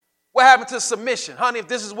What happened to submission? Honey, if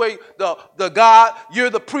this is where the God, you're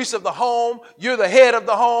the priest of the home, you're the head of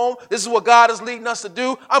the home, this is what God is leading us to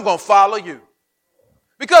do, I'm going to follow you.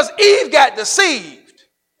 Because Eve got deceived.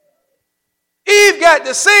 Eve got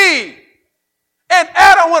deceived. And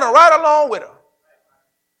Adam went right along with her.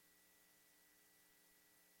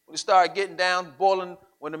 When it started getting down, boiling,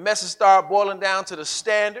 when the message started boiling down to the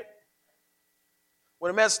standard, when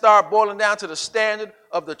the message started boiling down to the standard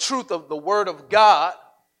of the truth of the word of God,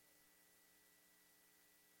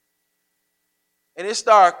 and it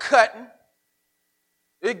started cutting.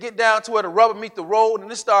 It get down to where the rubber meet the road,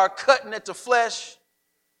 and it started cutting at the flesh.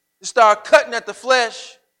 It started cutting at the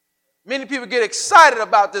flesh. Many people get excited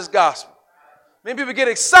about this gospel. Many people get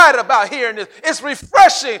excited about hearing this. It's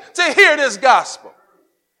refreshing to hear this gospel.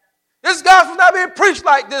 This gospel is not being preached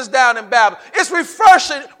like this down in Babylon. It's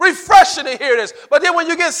refreshing to hear this. But then when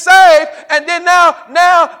you get saved, and then now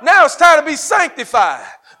it's time to be sanctified.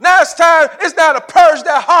 Now it's time to purge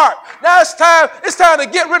that heart. Now it's time to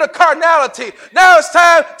get rid of carnality. Now it's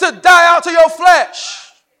time to die out to your flesh.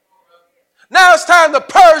 Now it's time to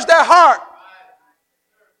purge that heart.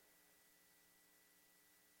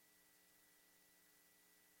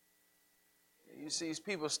 You see, these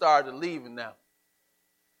people started leaving now.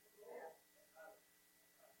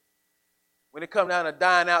 When it comes down to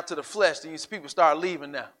dying out to the flesh, these people start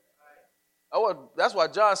leaving now. That's why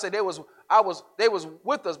John said they was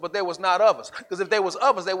with us, but they was not of us. Because if they was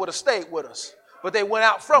of us, they would have stayed with us. But they went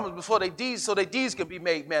out from us before their deeds, so their deeds can be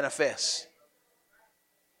made manifest.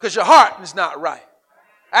 Because your heart is not right.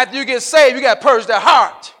 After you get saved, you got to purge that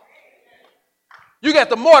heart. You got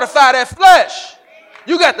to mortify that flesh.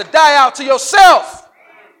 You got to die out to yourself.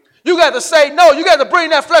 You got to say no. You got to bring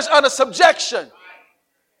that flesh under subjection.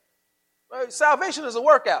 Salvation is a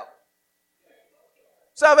workout.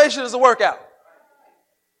 Salvation is a workout.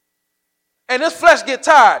 And this flesh get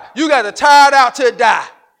tired. You got to tire it out till it die.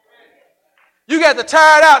 You got to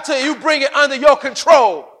tire it out till you bring it under your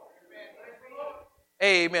control.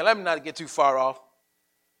 Amen. Let me not get too far off.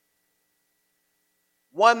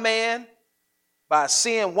 One man, by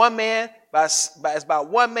sin, one man, by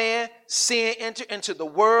one man, sin entered into the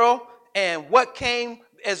world. And what came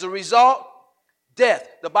as a result? Death.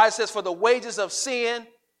 The Bible says, for the wages of sin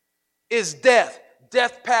is death.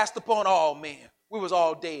 Death passed upon all men. We was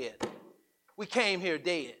all dead. We came here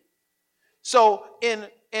dead. So in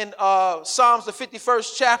Psalms the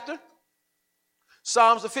 51st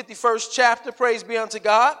chapter, praise be unto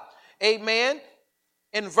God. Amen.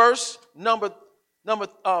 In verse number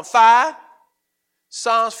 5,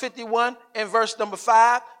 Psalms 51 and verse number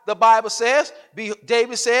 5, the Bible says,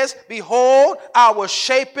 David says, behold, I was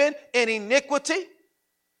shapen in iniquity.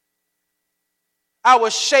 I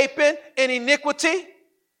was shapen in iniquity.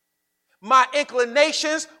 My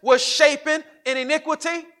inclinations were shapen in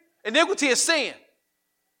iniquity. Iniquity is sin.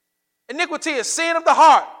 Iniquity is sin of the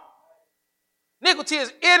heart. Iniquity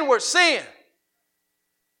is inward sin.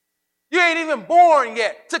 You ain't even born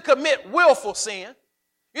yet to commit willful sin.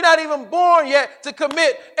 You're not even born yet to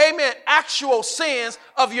commit, amen, actual sins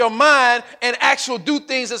of your mind and actual do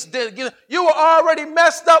things. You were already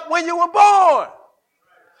messed up when you were born.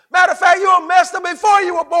 Matter of fact, you were messed up before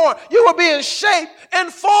you were born. You were being shaped and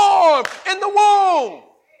formed in the womb.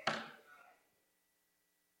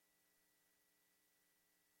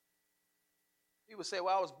 People say,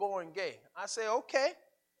 well, I was born gay. I say, okay,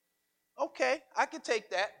 I can take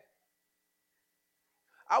that.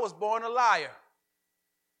 I was born a liar.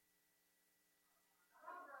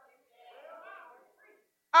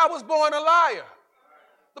 I was born a liar.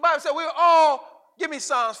 The Bible said we were all, give me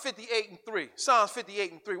Psalms 58 and 3. Psalms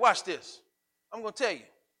 58 and 3. Watch this. I'm going to tell you.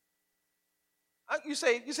 You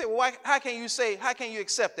say, well, how can you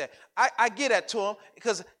accept that? I get that to him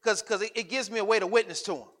because it gives me a way to witness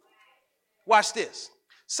to him. Watch this.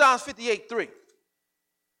 Psalms 58 3.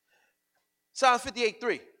 Psalms 58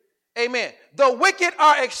 3. Amen. The wicked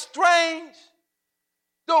are estranged.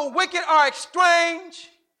 The wicked are estranged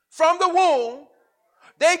from the womb.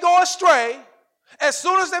 They go astray as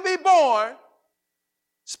soon as they be born,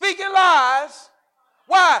 speaking lies.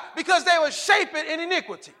 Why? Because they were shapen in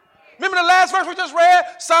iniquity. Remember the last verse we just read?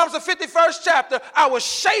 Psalms the 51st chapter. I was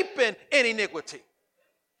shapen in iniquity.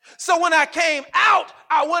 So when I came out,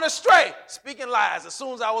 I went astray, speaking lies. As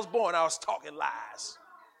soon as I was born, I was talking lies.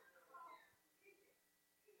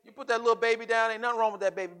 You put that little baby down, ain't nothing wrong with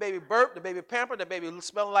that baby. Baby burp, the baby pampered, the baby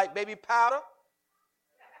smelling like baby powder.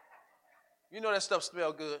 You know that stuff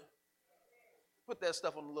smell good. Put that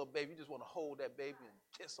stuff on the little baby. You just want to hold that baby and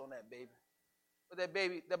kiss on that baby. But that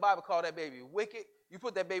baby, the Bible called that baby wicked. You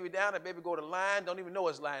put that baby down, that baby go to line, don't even know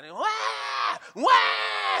it's lying. And, wah,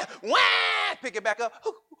 wah, wah, pick it back up.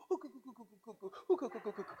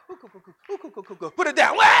 Put it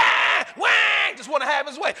down. Wah, wah, just want to have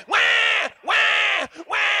his way. Wah, wah,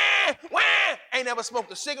 wah, wah. Ain't never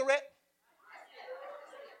smoked a cigarette.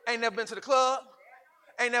 Ain't never been to the club.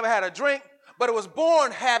 Ain't never had a drink. But it was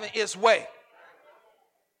born having its way.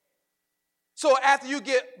 So after you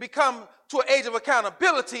become to an age of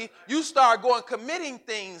accountability, you start committing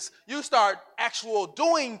things. You start actual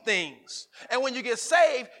doing things. And when you get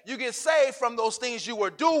saved from those things you were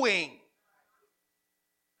doing.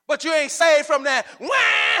 But you ain't saved from that.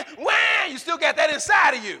 Wah, wah. You still got that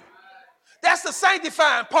inside of you. That's the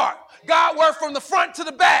sanctifying part. God worked from the front to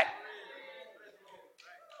the back.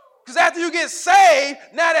 Because after you get saved,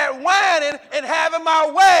 now that whining and having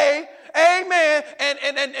my way, amen,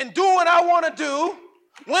 and do what I want to do,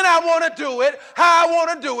 when I want to do it, how I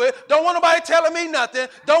want to do it, don't want nobody telling me nothing,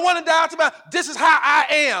 don't want to doubt about, this is how I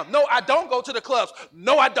am. No, I don't go to the clubs.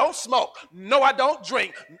 No, I don't smoke. No, I don't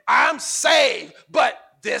drink. I'm saved, but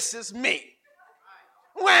this is me.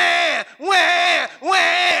 Wah, wah,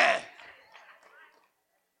 wah.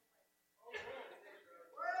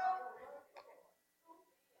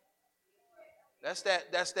 That's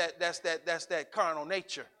that carnal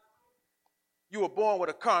nature. You were born with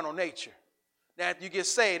a carnal nature. Now, after you get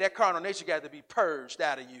saved, that carnal nature got to be purged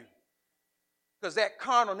out of you. Because that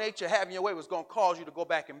carnal nature having your way was going to cause you to go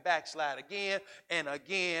back and backslide again and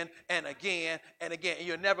again and again and again. And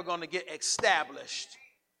you're never going to get established.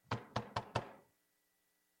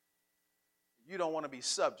 You don't want to be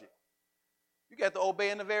subject. You got to obey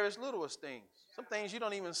in the various littlest things. Some things you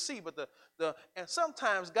don't even see, but and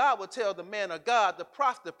sometimes God will tell the man of God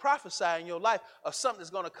to prophesy in your life of something that's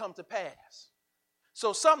going to come to pass.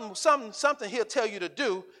 So something he'll tell you to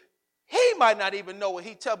do, he might not even know what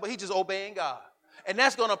he tells, but he's just obeying God. And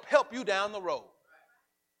that's going to help you down the road.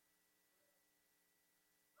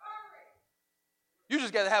 You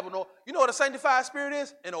just got to have you know what a sanctified spirit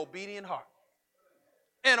is? An obedient heart.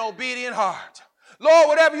 An obedient heart. Lord,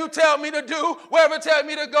 whatever you tell me to do, wherever you tell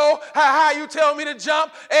me to go, how you tell me to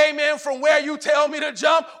jump, amen, from where you tell me to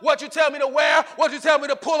jump, what you tell me to wear, what you tell me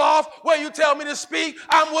to pull off, where you tell me to speak,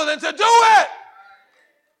 I'm willing to do it.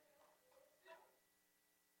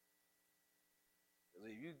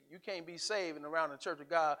 You can't be saved and around the church of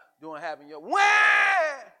God having your wah!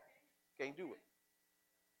 Can't do it.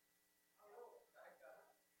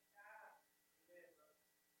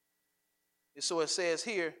 And so it says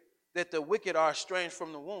here that the wicked are estranged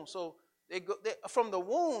from the womb. So from the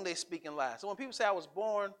womb they speak in lies. So when people say I was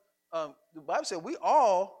born, the Bible said we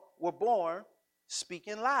all were born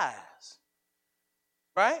speaking lies.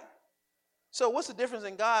 Right? So what's the difference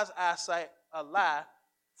in God's eyesight, a lie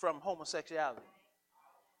from homosexuality?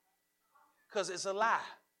 Because it's a lie.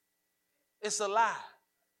 It's a lie.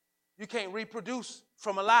 You can't reproduce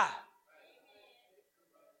from a lie.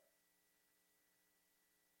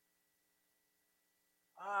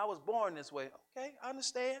 I was born this way. Okay, I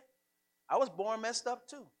understand. I was born messed up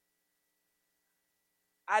too.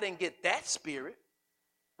 I didn't get that spirit,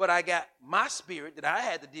 but I got my spirit that I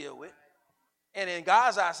had to deal with. And in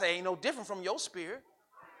God's eyes, I say, ain't no different from your spirit.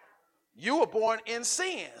 You were born in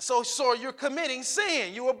sin. So you're committing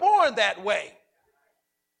sin. You were born that way.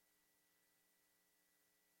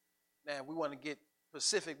 Now, we want to get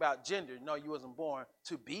specific about gender. No, you wasn't born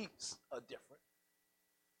to be different.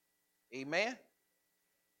 Amen?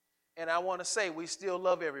 And I want to say we still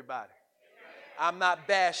love everybody. I'm not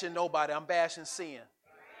bashing nobody. I'm bashing sin.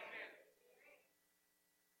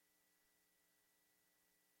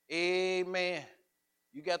 Amen.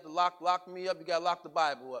 You got to lock me up. You got to lock the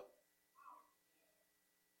Bible up.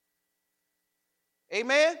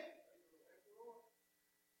 Amen.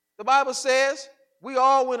 The Bible says we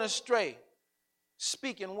all went astray.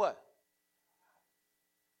 Speaking what?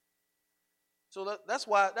 So that's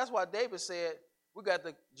why David said we got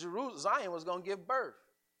the Zion was going to give birth.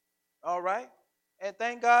 All right? And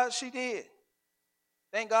thank God she did.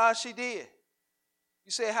 Thank God she did.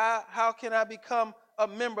 You say, how can I become a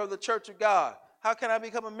member of the church of God? How can I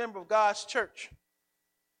become a member of God's church?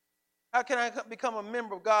 How can I become a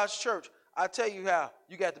member of God's church? I tell you how.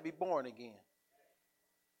 You got to be born again.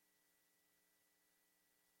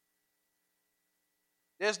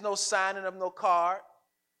 There's no signing of no card.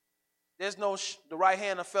 There's no the right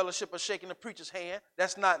hand of fellowship or shaking the preacher's hand.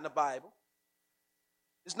 That's not in the Bible.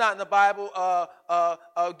 It's not in the Bible.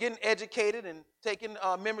 Getting educated and taking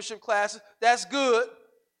membership classes, that's good,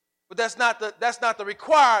 but that's not the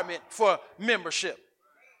requirement for membership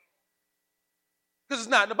because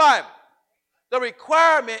it's not in the Bible. The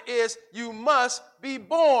requirement is you must be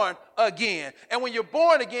born again. And when you're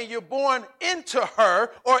born again, you're born into her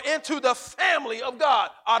or into the family of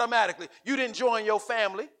God automatically. You didn't join your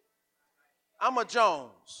family. I'm a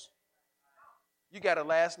Jones. You got a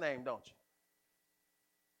last name, don't you?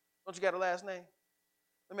 Don't you got a last name?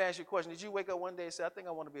 Let me ask you a question. Did you wake up one day and say, I think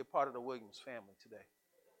I want to be a part of the Williams family today?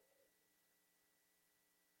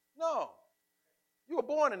 No. You were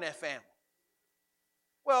born in that family.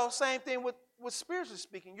 Well, same thing with spiritually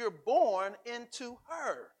speaking. You're born into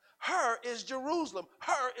her. Her is Jerusalem.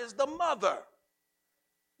 Her is the mother.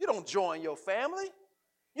 You don't join your family.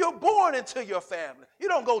 You're born into your family. You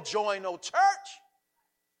don't go join no church.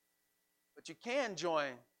 But you can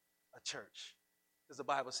join a church because the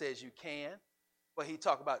Bible says you can. But he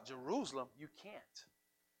talked about Jerusalem, you can't.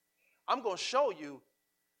 I'm going to show you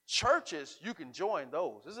churches, you can join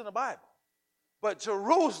those. This is in the Bible. But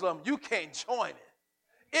Jerusalem, you can't join it.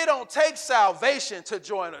 It don't take salvation to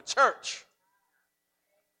join a church.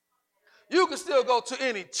 You can still go to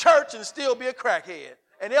any church and still be a crackhead,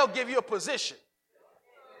 and they'll give you a position.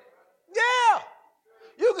 Yeah.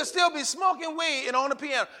 You can still be smoking weed and on the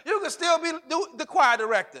piano. You can still be the choir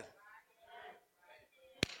director.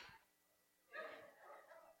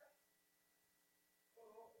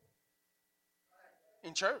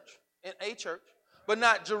 In church, in a church, but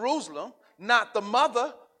not Jerusalem, not the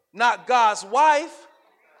mother, not God's wife.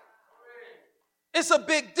 It's a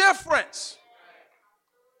big difference.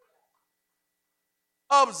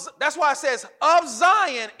 That's why it says, of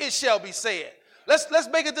Zion it shall be said. Let's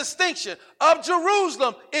make a distinction. Of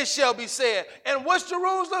Jerusalem it shall be said. And what's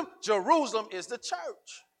Jerusalem? Jerusalem is the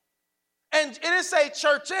church. And it didn't say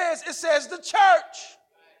churches, it says the church.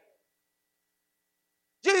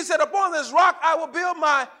 Jesus said, upon this rock I will build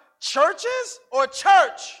my churches or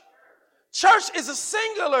church. Church is a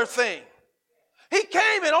singular thing. He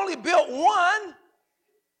came and only built one.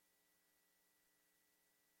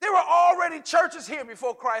 There were already churches here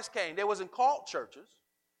before Christ came. They wasn't called churches.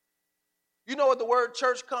 You know what the word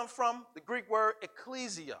church comes from? The Greek word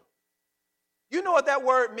ecclesia. You know what that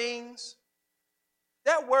word means?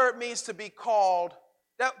 That word means to be called,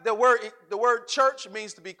 the word church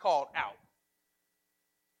means to be called out.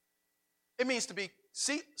 It means to be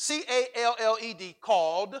C-A-L-L-E-D,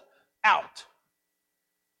 called out.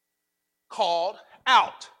 Called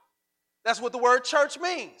out. That's what the word church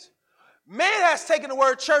means. Man has taken the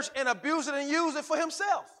word church and abused it and used it for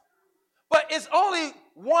himself. But it's only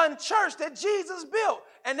one church that Jesus built,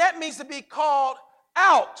 and that means to be called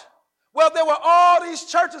out. Well, there were all these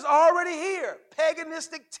churches already here,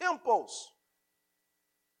 paganistic temples.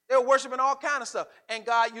 They were worshiping all kinds of stuff. And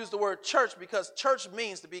God used the word church because church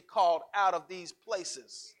means to be called out of these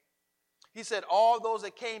places. He said, all those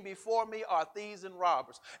that came before me are thieves and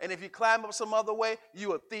robbers. And if you climb up some other way,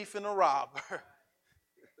 you a thief and a robber.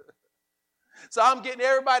 So I'm getting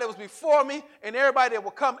everybody that was before me and everybody that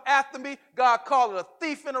will come after me, God called it a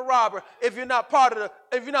thief and a robber if you're not part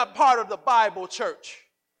of the Bible church.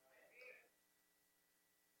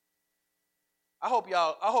 I hope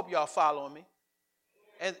y'all following me.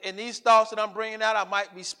 And these thoughts that I'm bringing out, I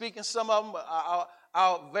might be speaking some of them, but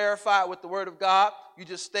I'll verify it with the word of God. You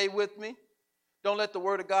just stay with me. Don't let the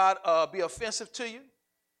word of God be offensive to you.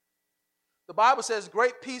 The Bible says,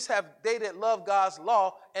 great peace have they that love God's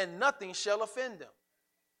law, and nothing shall offend them.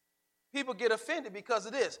 People get offended because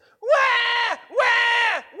of this. Wah!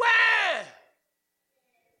 Wah! Wah!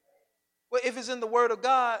 Well, if it's in the word of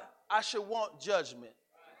God, I should want judgment.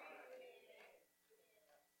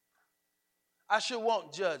 I should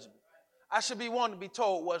want judgment. I should be wanting to be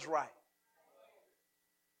told what's right.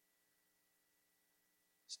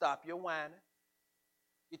 Stop your whining.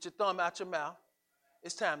 Get your thumb out your mouth.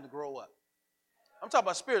 It's time to grow up. I'm talking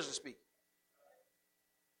about spiritually speaking.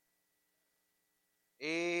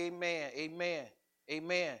 Amen. Amen.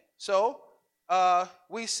 Amen. So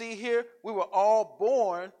we see here we were all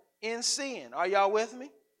born in sin. Are y'all with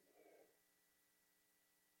me?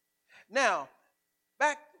 Now,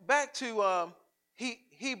 back to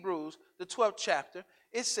Hebrews, the 12th chapter.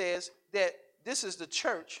 It says that this is the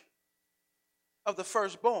church of the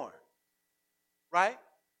firstborn. Right?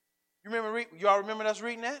 Y'all remember us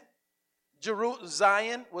reading that?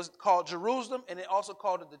 Zion was called Jerusalem, and it also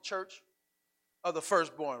called it the church of the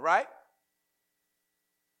firstborn, right?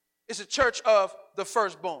 It's a church of the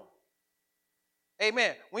firstborn.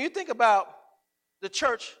 Amen. When you think about the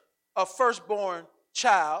church of firstborn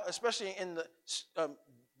child, especially in the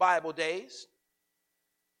Bible days,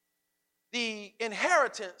 the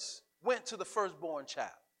inheritance went to the firstborn child.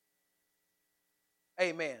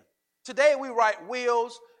 Amen. Today we write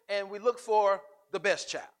wills and we look for the best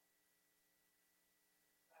child.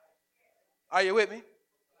 Are you with me?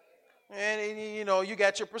 And you know, you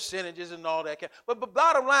got your percentages and all that. But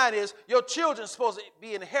bottom line is, your children are supposed to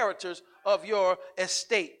be inheritors of your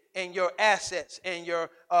estate. and your assets and your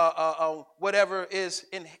whatever is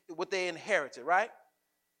in what they inherited, right?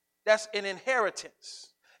 That's an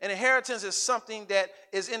inheritance. An inheritance is something that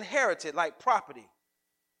is inherited, like property.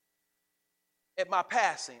 At my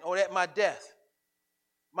passing or at my death,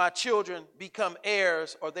 my children become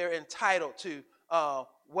heirs or they're entitled to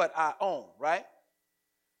what I own, right?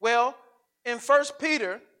 Well, in 1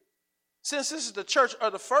 Peter, since this is the church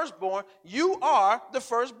of the firstborn, you are the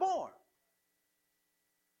firstborn.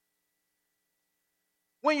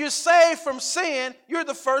 When you're saved from sin, you're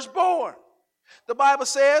the firstborn. The Bible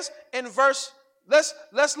says in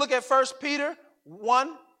let's look at 1 Peter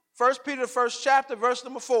 1, 1 Peter the first chapter, verse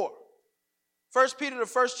number 4. 1 Peter the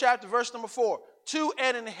first chapter, verse number 4. To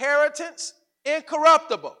an inheritance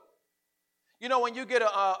incorruptible. You know, when you get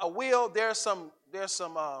a will, there's some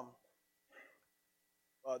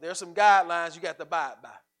guidelines you got to abide by.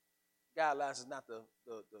 Guidelines is not the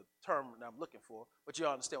term that I'm looking for, but you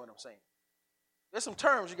understand what I'm saying. There's some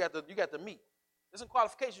terms you got to meet. There's some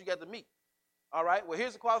qualifications you got to meet. All right. Well,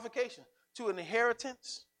 here's the qualification: to an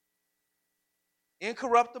inheritance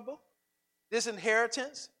incorruptible. This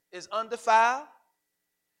inheritance is undefiled,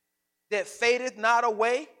 that fadeth not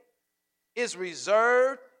away, is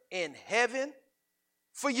reserved in heaven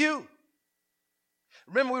for you.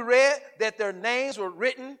 Remember, we read that their names were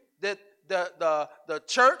written, that the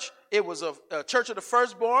church, it was a church of the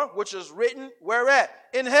firstborn, which is written where at?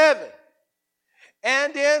 In heaven.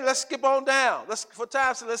 And then let's skip on down. Let's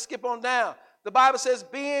skip on down. The Bible says,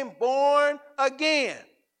 being born again,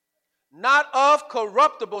 not of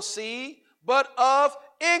corruptible seed, but of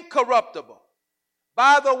incorruptible.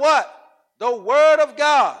 By the what? The word of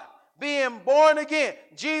God. Being born again.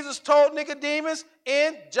 Jesus told Nicodemus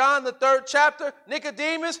in John the 3rd chapter,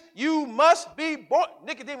 Nicodemus, you must be born.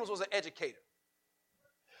 Nicodemus was an educator.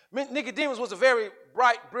 Nicodemus was a very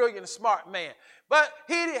bright, brilliant, smart man. But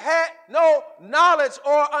he had no knowledge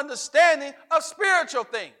or understanding of spiritual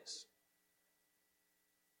things.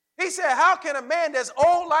 He said, how can a man that's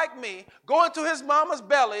old like me go into his mama's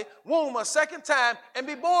belly, womb a second time and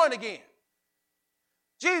be born again?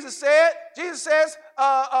 Jesus says,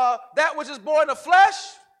 that which is born of flesh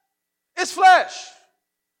is flesh.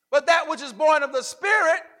 But that which is born of the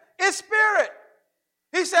Spirit is spirit.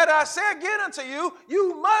 He said, I say again unto you,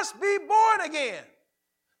 you must be born again.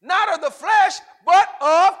 Not of the flesh, but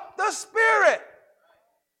of the Spirit.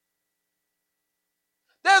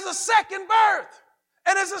 There's a second birth,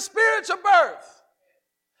 and it's a spiritual birth.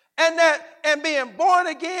 And being born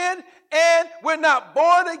again, and we're not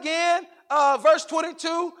born again, verse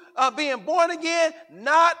 22, being born again,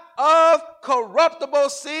 not of corruptible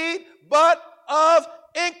seed, but of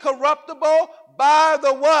incorruptible by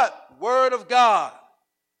the what? Word of God,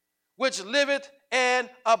 which liveth and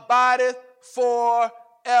abideth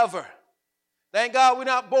forever. Thank God we're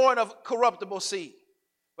not born of corruptible seed,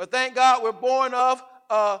 but thank God we're born of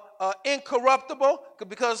incorruptible,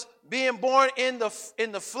 because being born in the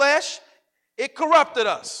flesh, it corrupted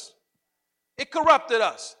us. It corrupted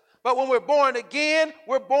us. But when we're born again,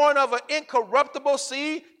 we're born of an incorruptible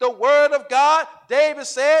seed, the word of God. David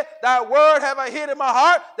said, thy word have I hid in my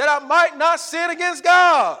heart, that I might not sin against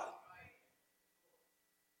God.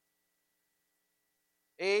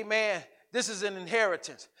 Amen. This is an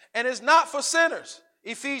inheritance. And it's not for sinners.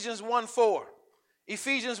 Ephesians 1:4.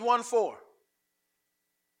 Ephesians 1:4.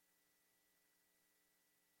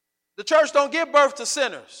 The church don't give birth to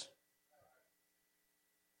sinners.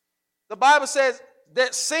 The Bible says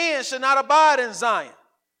that sin should not abide in Zion,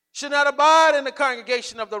 should not abide in the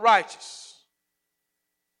congregation of the righteous.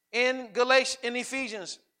 In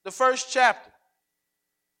Ephesians, the first chapter,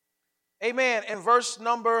 amen, in verse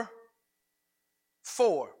number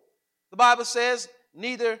 4, the Bible says,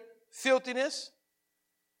 neither filthiness,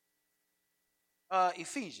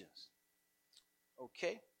 Ephesians,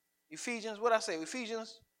 okay, Ephesians, what I say,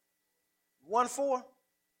 Ephesians 1:4,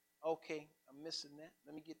 okay, I'm missing that,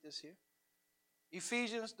 let me get this here.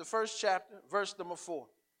 Ephesians, the first chapter, verse number 4.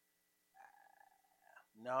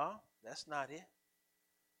 No, that's not it.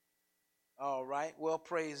 All right, well,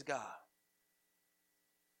 praise God.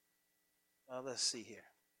 Let's see here.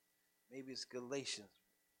 Maybe it's Galatians.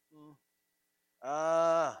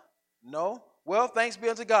 No. Well, thanks be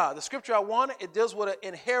unto God. The scripture I wanted, it deals with an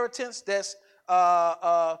inheritance that's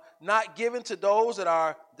not given to those that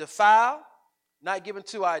are defiled, not given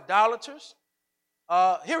to idolaters.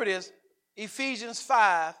 Here it is. Ephesians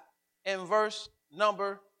 5 and verse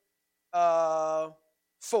number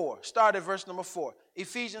 4. Start at verse number 4.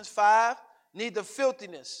 Ephesians 5, neither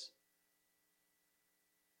filthiness.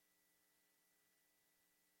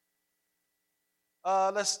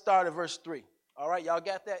 Let's start at verse 3. All right, y'all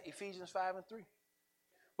got that? Ephesians 5 and 3.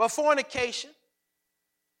 But fornication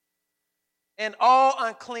and all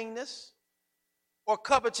uncleanness or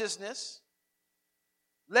covetousness,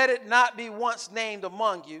 let it not be once named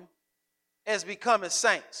among you as becoming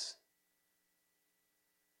saints.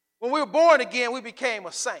 When we were born again, we became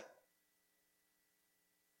a saint.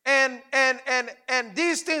 And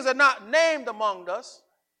these things are not named among us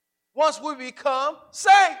once we become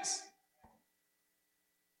saints.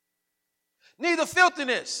 Neither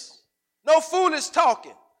filthiness, no foolish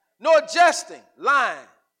talking, nor jesting, lying,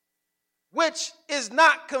 which is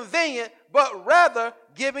not convenient, but rather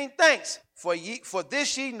giving thanks. For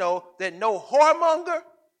this ye know that no whoremonger,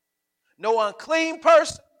 no unclean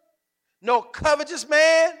person, no covetous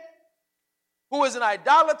man, who is an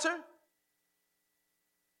idolater,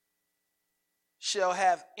 shall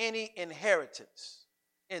have any inheritance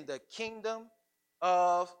in the kingdom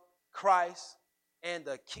of Christ and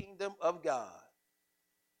the kingdom of God.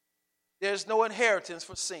 There's no inheritance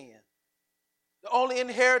for sin. The only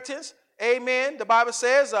inheritance, amen, the Bible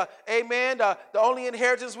says, amen, the only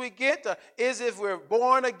inheritance we get is if we're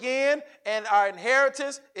born again, and our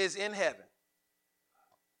inheritance is in heaven.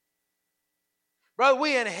 Brother,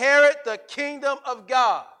 we inherit the kingdom of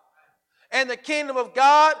God. And the kingdom of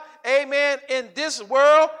God, amen, in this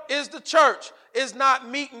world is the church. It's not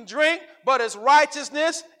meat and drink, but it's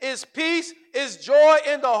righteousness, it's peace, it's joy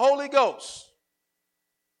in the Holy Ghost.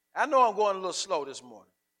 I know I'm going a little slow this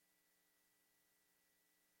morning,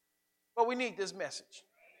 but we need this message.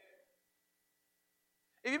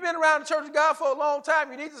 If you've been around the church of God for a long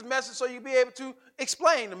time, you need this message so you'll be able to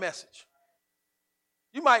explain the message.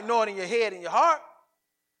 You might know it in your head and your heart,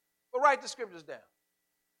 but write the scriptures down.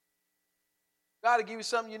 God will give you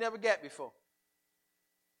something you never got before.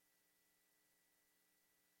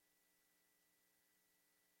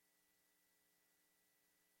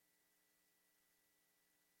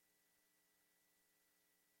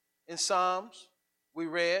 In Psalms, we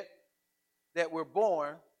read that we're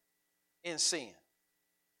born in sin.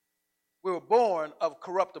 We were born of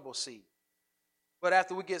corruptible seed. But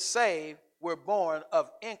after we get saved, we're born of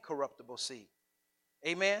incorruptible seed.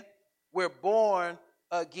 Amen? We're born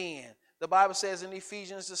again. The Bible says in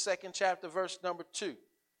Ephesians, the 2nd chapter, verse number 2.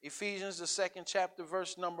 Ephesians, the 2nd chapter,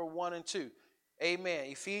 verse number 1 and 2. Amen.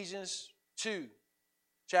 Ephesians 2,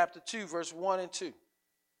 chapter 2, verse 1 and 2.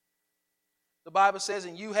 The Bible says,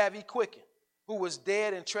 and you have he quickened, who was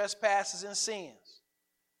dead in trespasses and sins,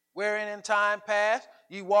 wherein in time past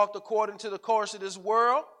ye walked according to the course of this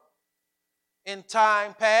world. In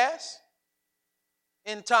time past.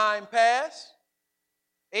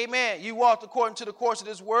 Amen. You walked according to the course of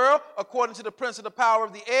this world, according to the prince of the power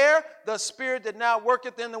of the air, the spirit that now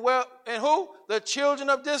worketh in the world, and who? The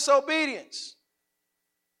children of disobedience.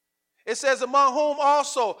 It says, among whom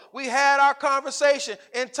also we had our conversation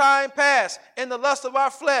in time past, in the lust of our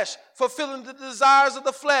flesh, fulfilling the desires of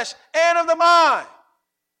the flesh and of the mind,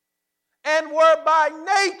 and were by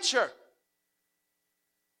nature.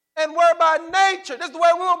 This is the way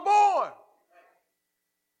we were born.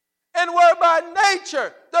 And were by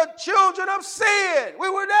nature the children of sin. We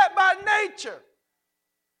were that by nature.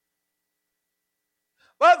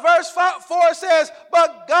 But verse 4 says,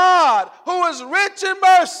 but God, who is rich in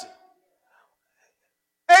mercy,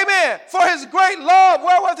 amen, for his great love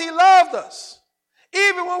wherewith he loved us,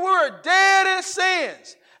 even when we were dead in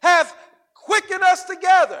sins, hath quickened us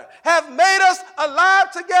together, hath made us alive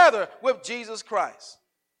together with Jesus Christ.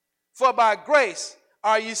 For by grace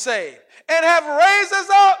are ye saved, and have raised us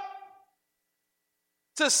up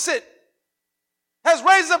to sit, has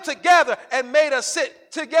raised us up together and made us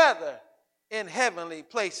sit together in heavenly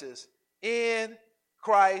places in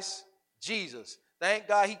Christ Jesus. Thank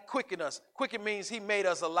God he quickened us. Quicken means he made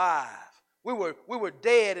us alive. We were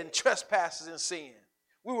dead in trespasses and sin.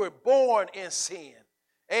 We were born in sin.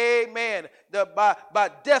 Amen.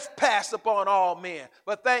 By death passed upon all men.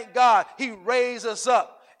 But thank God he raised us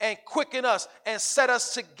up and quickened us and set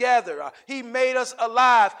us together. He made us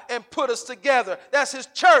alive and put us together. That's his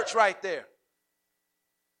church right there.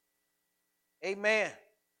 Amen.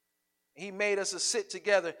 He made us to sit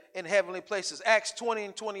together in heavenly places. Acts 20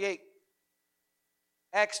 and 28.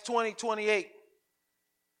 Acts 20, 28.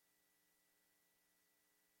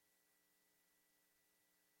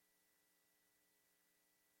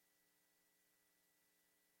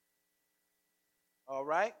 All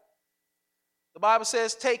right. The Bible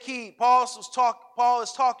says, take heed. Paul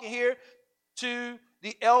is talking here to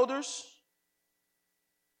the elders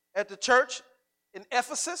at the church in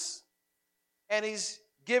Ephesus, and he's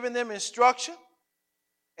giving them instruction.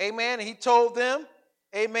 Amen. And he told them,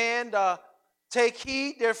 amen, take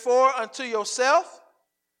heed, therefore, unto yourself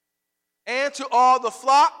and to all the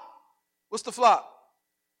flock. What's the flock?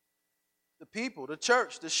 The people, the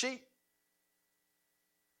church, the sheep.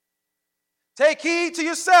 Take heed to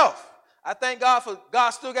yourself. I thank God for God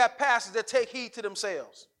still got pastors that take heed to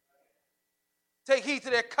themselves. Take heed to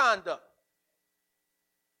their conduct.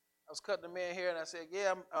 I was cutting the man here and I said,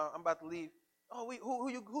 yeah, I'm about to leave. Oh, who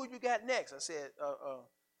you got next? I said,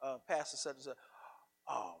 Pastor such and such.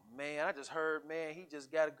 Oh, man, I just heard, man, he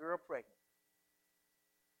just got a girl pregnant.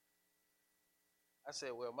 I said,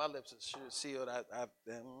 well, my lips are sealed.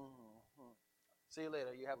 See you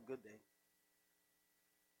later. You have a good day.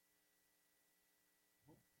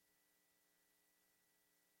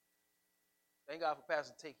 Thank God for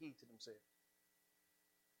pastors to take heed to themselves.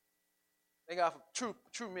 Thank God for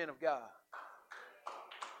true men of God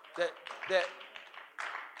that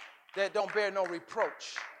don't bear no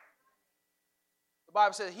reproach. The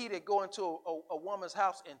Bible says, he that go into a woman's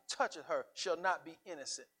house and toucheth her shall not be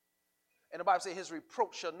innocent. And the Bible says his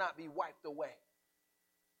reproach shall not be wiped away.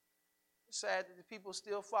 It's sad that the people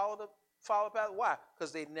still follow path. Why?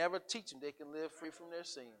 Because they never teach them they can live free from their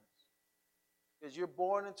sins. Because you're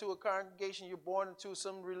born into a congregation, you're born into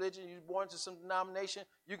some religion, you're born into some denomination,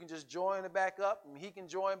 you can just join it back up, and he can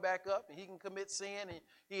join back up, and he can commit sin, and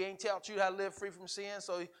he ain't taught you how to live free from sin,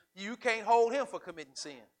 so you can't hold him for committing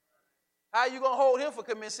sin. How are you going to hold him for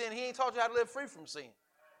committing sin? He ain't taught you how to live free from sin.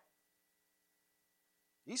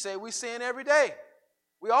 He said we sin every day.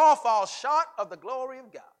 We all fall short of the glory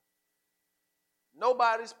of God.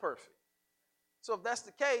 Nobody's perfect. So if that's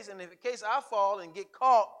the case, and if in case I fall and get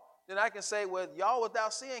caught, then I can say, well, y'all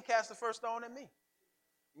without sin cast the first stone at me.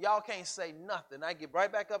 Y'all can't say nothing. I get right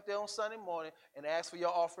back up there on Sunday morning and ask for your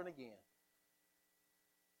offering again.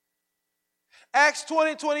 Acts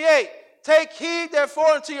 20:28. Take heed therefore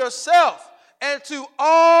unto yourself and to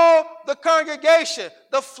all the congregation,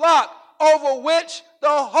 the flock over which the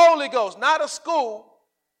Holy Ghost, not a school,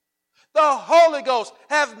 the Holy Ghost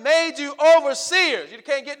have made you overseers. You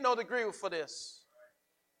can't get no degree for this.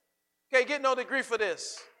 Can't get no degree for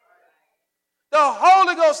this. The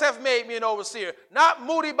Holy Ghost have made me an overseer, not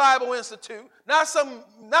Moody Bible Institute, not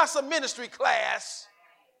some ministry class,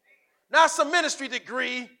 not some ministry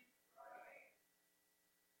degree.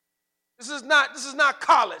 This is not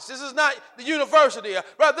college. This is not the university.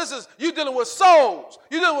 Brother, you dealing with souls.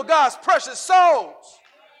 You're dealing with God's precious souls.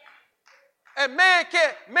 And man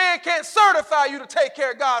can't certify you to take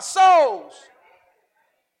care of God's souls.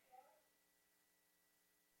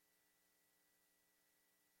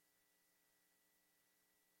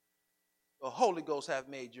 The Holy Ghost have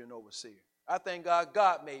made you an overseer. I thank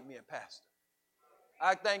God made me a pastor.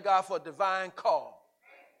 I thank God for a divine call.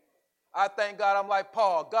 I thank God I'm like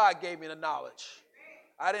Paul. God gave me the knowledge.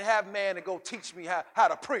 I didn't have man to go teach me how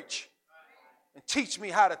to preach and teach me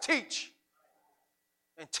how to teach.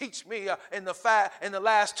 And teach me in the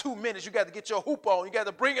last 2 minutes, you got to get your hoop on. You got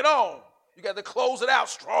to bring it on. You got to close it out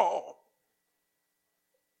strong.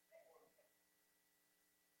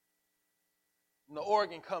 And the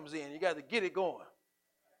organ comes in. You got to get it going.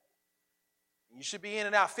 You should be in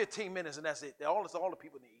and out 15 minutes, and that's it. That's all the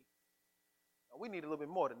people need. Now, we need a little bit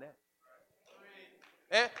more than that.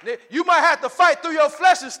 And you might have to fight through your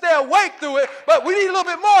flesh and stay awake through it, but we need a little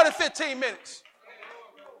bit more than 15 minutes.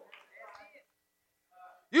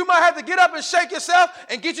 You might have to get up and shake yourself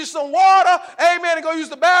and get you some water, amen, and go use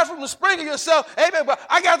the bathroom and sprinkle yourself, amen, but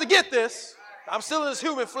I got to get this. I'm still in this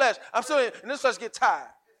human flesh. And this flesh get tired.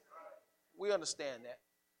 We understand that.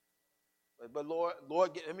 But Lord,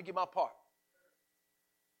 let me get my part.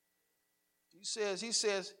 He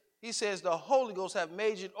says the Holy Ghost have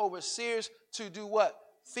made you overseers to do what?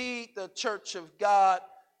 Feed the church of God,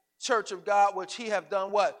 which he have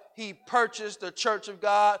done what? He purchased the church of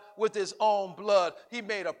God with his own blood. He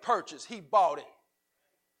made a purchase. He bought it.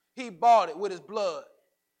 He bought it with his blood.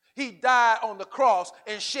 He died on the cross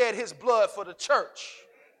and shed his blood for the church.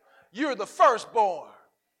 You're the firstborn.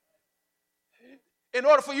 In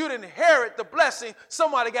order for you to inherit the blessing,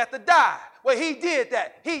 somebody got to die. Well, he did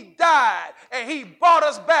that. He died, and he bought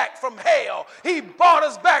us back from hell. He bought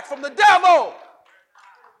us back from the devil.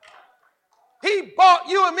 He bought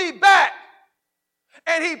you and me back,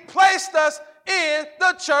 and he placed us in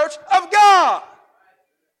the church of God.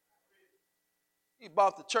 He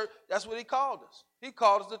bought the church. That's what he called us. He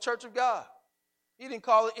called us the church of God. He didn't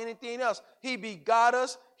call it anything else. He begot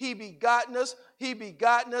us. He begotten us. He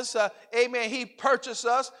begotten us. Amen. He purchased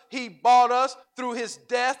us. He bought us through his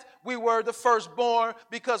death. We were the firstborn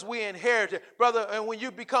because we inherited. Brother, and when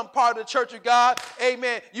you become part of the church of God,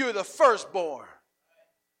 amen, you're the firstborn.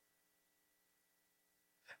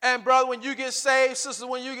 And brother, when you get saved, sister,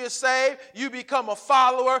 when you get saved, you become a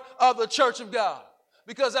follower of the church of God.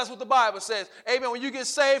 Because that's what the Bible says. Amen. When you get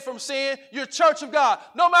saved from sin, you're a church of God.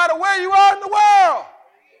 No matter where you are in the world.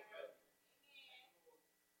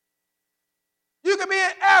 You could be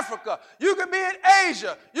in Africa. You could be in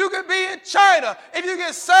Asia. You could be in China. If you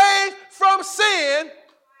get saved from sin,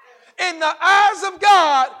 in the eyes of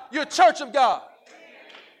God, you're a church of God.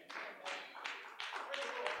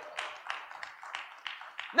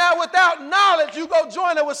 Now, without knowledge, you go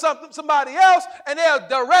join it with somebody else, and they'll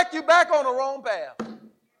direct you back on the wrong path.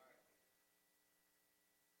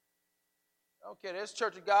 Okay, there's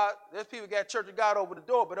Church of God. There's people got Church of God over the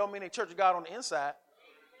door, but don't mean they Church of God on the inside.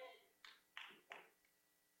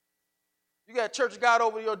 You got Church of God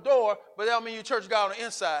over your door, but that don't mean you Church of God on the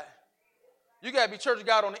inside. You got to be Church of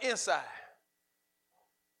God on the inside.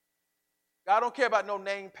 God don't care about no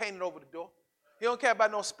name painted over the door. He don't care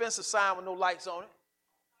about no Spencer sign with no lights on it.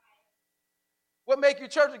 What make you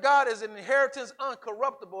Church of God is an inheritance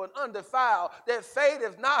uncorruptible and undefiled that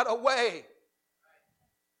fadeth not away.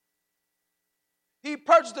 He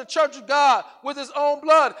purchased the church of God with his own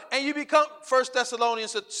blood, and you become, 1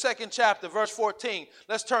 Thessalonians, the 2nd chapter, verse 14.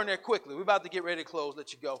 Let's turn there quickly. We're about to get ready to close,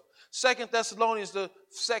 let you go. 2 Thessalonians, the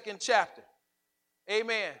 2nd chapter.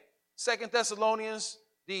 Amen. 2 Thessalonians,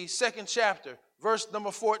 the 2nd chapter, verse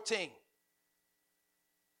number 14.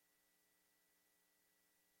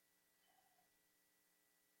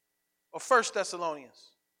 Or 1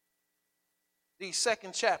 Thessalonians, the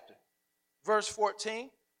 2nd chapter, verse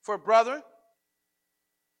 14. For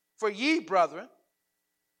ye, brethren,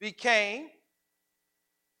 became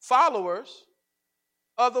followers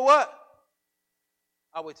of the what?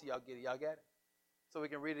 I'll wait till y'all get it. Y'all got it? So we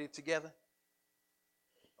can read it together.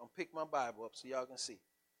 I'll pick my Bible up so y'all can see.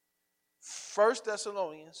 1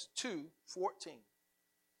 Thessalonians 2:14.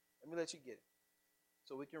 Let me let you get it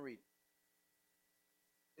so we can read it.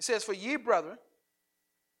 It says, for ye, brethren,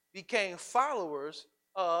 became followers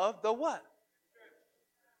of the what?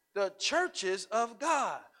 The churches of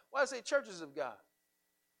God. Why does it say churches of God?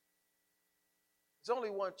 There's only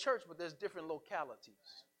one church, but there's different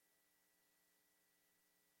localities.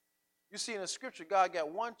 You see in the scripture, God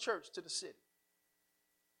got one church to the city.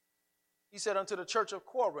 He said unto the church of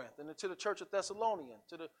Corinth, and to the church of Thessalonian,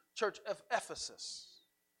 to the church of Ephesus.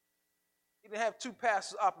 He didn't have two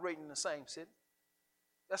pastors operating in the same city.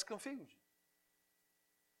 That's confusion.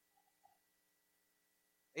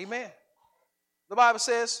 Amen. The Bible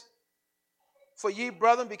says, for ye,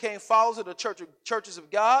 brethren, became followers of the churches of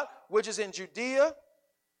God, which is in Judea,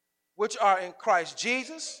 which are in Christ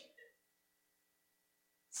Jesus.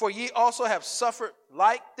 For ye also have suffered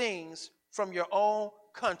like things from your own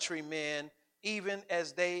countrymen, even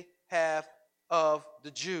as they have of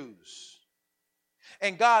the Jews.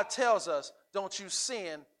 And God tells us, don't you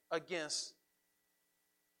sin against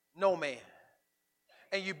no man.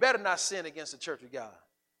 And you better not sin against the church of God.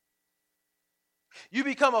 You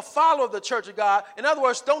become a follower of the church of God. In other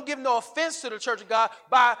words, don't give no offense to the church of God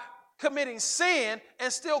by committing sin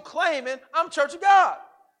and still claiming I'm church of God.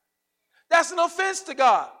 That's an offense to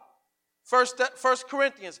God. First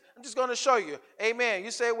Corinthians. I'm just going to show you. Amen.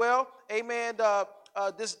 You say, well, amen, the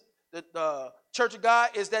church of God,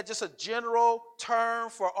 is that just a general term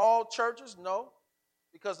for all churches? No.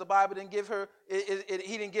 Because the Bible didn't give her,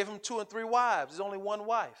 he didn't give him 2 and 3 wives. There's only one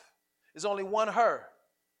wife. There's only one her.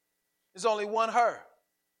 There's only one her.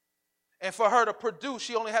 And for her to produce,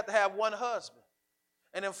 she only had to have one husband.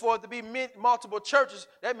 And then for it to be multiple churches,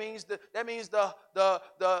 that means the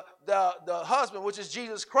husband, which is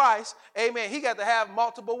Jesus Christ, amen, he got to have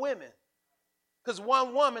multiple women. Because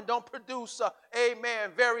one woman don't produce,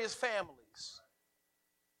 amen, various families.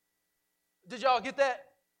 Did y'all get that?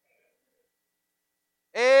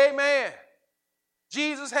 Amen.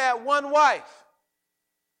 Jesus had one wife.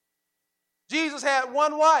 Jesus had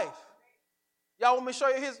one wife. Y'all want me to show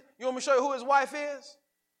you you want me to show you who his wife is?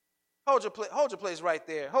 Hold your place right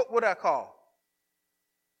there. What do I call?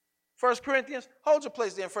 1 Corinthians. Hold your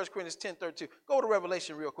place there in 1 Corinthians 10:32. Go to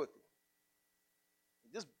Revelation real quickly.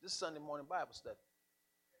 This Sunday morning Bible study.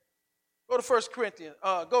 Go to 1 Corinthians.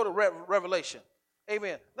 Go to Revelation.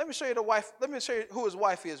 Amen. Let me show you the wife. Let me show you who his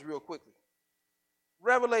wife is real quickly.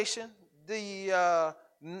 Revelation, the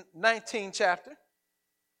 19th chapter.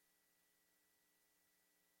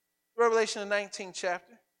 Revelation, the 19th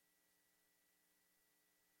chapter.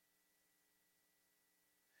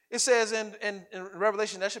 It says in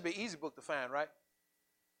Revelation, that should be an easy book to find, right?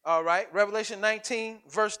 All right. Revelation 19,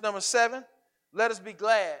 verse number 7. Let us be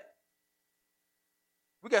glad.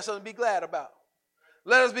 We got something to be glad about.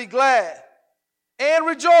 Let us be glad and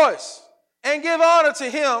rejoice and give honor to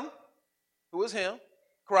him. Who is him?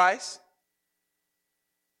 Christ.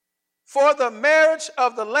 For the marriage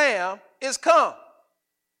of the Lamb is come.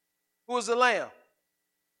 Who is the lamb?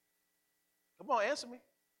 Come on, answer me.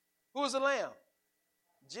 Who is the lamb?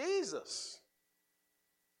 Jesus.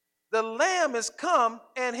 The lamb is come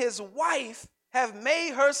and his wife have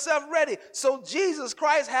made herself ready. So Jesus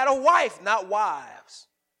Christ had a wife, not wives.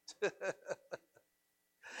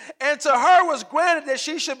 And to her was granted that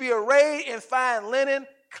she should be arrayed in fine linen,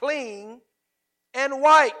 clean and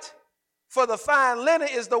white. For the fine linen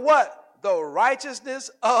is the what? The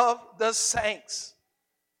righteousness of the saints.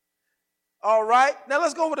 All right. Now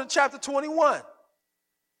let's go over to chapter 21.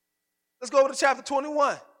 Let's go over to chapter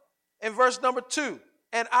 21 and verse number 2.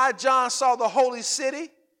 And I, John, saw the holy city,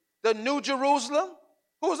 the new Jerusalem.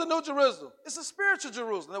 Who is the new Jerusalem? It's a spiritual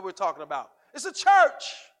Jerusalem that we're talking about. It's a church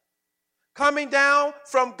coming down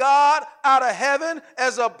from God out of heaven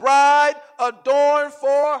as a bride adorned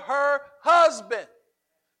for her husband.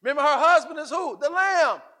 Remember, her husband is who? The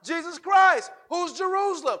Lamb, Jesus Christ. Who's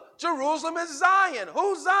Jerusalem? Jerusalem is Zion.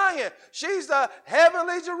 Who's Zion? She's the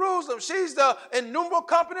heavenly Jerusalem. She's the innumerable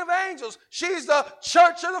company of angels. She's the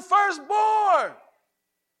church of the firstborn.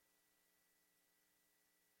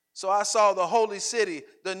 So I saw the holy city,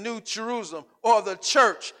 the new Jerusalem, or the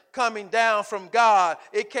church coming down from God.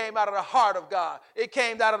 It came out of the heart of God. It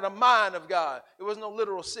came out of the mind of God. It was no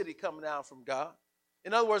literal city coming down from God.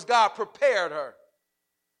 In other words, God prepared her.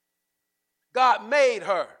 God made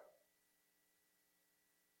her.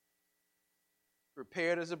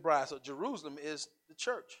 Prepared as a bride. So Jerusalem is the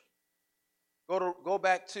church. Go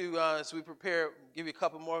back to, as we prepare, give you a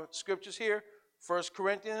couple more scriptures here. 1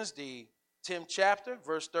 Corinthians, the 10th chapter,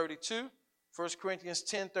 verse 32. 1 Corinthians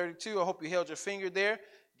 10:32. I hope you held your finger there.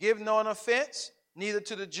 Give no offense, neither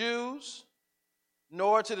to the Jews,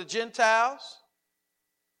 nor to the Gentiles,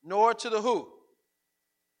 nor to the who?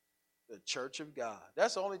 The church of God.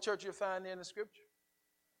 That's the only church you'll find there in the scripture.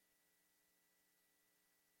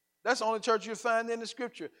 That's the only church you'll find there in the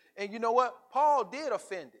scripture. And you know what? Paul did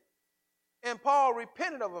offend it. And Paul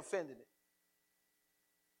repented of offending it.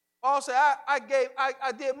 Paul said, I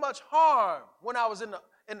did much harm when I was in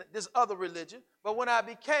this other religion, but when I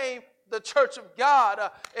became the church of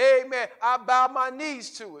God, amen, I bowed my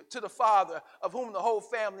knees to it, to the Father, of whom the whole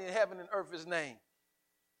family in heaven and earth is named.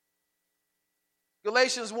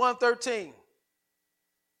 Galatians 1:13.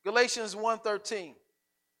 Galatians 1:13.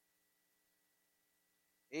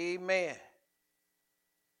 Amen.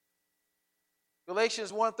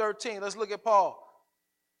 Galatians 1:13. Let's look at Paul.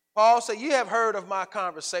 Paul said, you have heard of my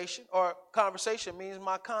conversation, or conversation means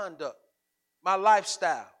my conduct, my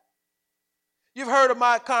lifestyle. You've heard of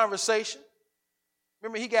my conversation.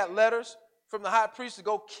 Remember, he got letters from the high priest to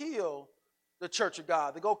go kill the church of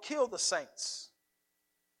God, to go kill the saints.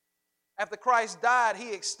 After Christ died, he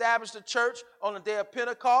established the church on the day of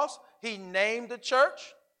Pentecost. He named the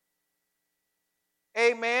church.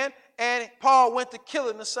 Amen. And Paul went to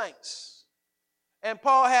killing the saints. And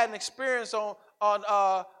Paul had an experience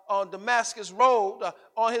on Damascus Road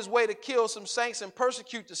on his way to kill some saints and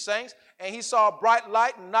persecute the saints. And he saw a bright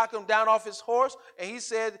light and knocked him down off his horse. And he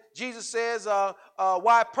said, Jesus says,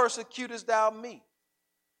 why persecutest thou me?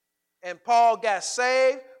 And Paul got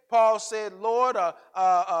saved. Paul said, Lord,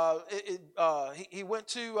 he went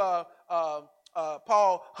to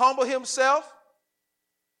Paul, humble himself.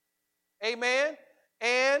 Amen.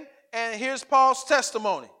 And here's Paul's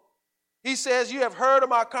testimony. He says, you have heard of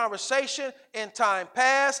my conversation in time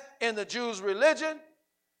past in the Jews' religion.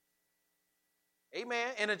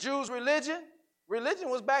 Amen. In the Jews' religion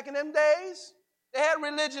was back in them days. They had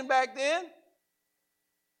religion back then.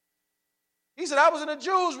 He said, I was in the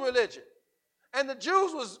Jews' religion. And the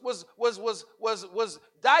Jews was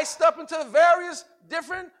diced up into various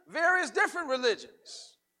different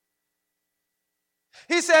religions.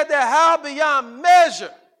 He said that how beyond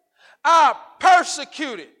measure I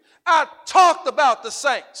persecuted. I talked about the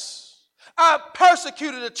saints. I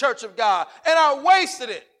persecuted the church of God, and I wasted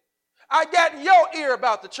it. I got in your ear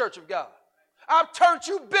about the church of God. I've turned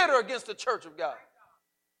you bitter against the church of God.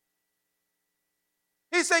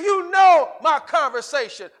 He said, you know my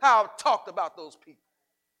conversation, how I've talked about those people.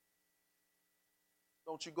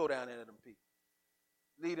 Don't you go down there to them people.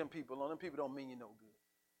 Leave them people alone. Them people don't mean you no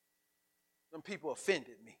good. Them people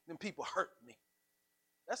offended me. Them people hurt me.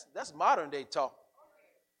 That's modern day talk.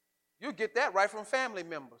 You get that right from family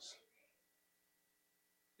members.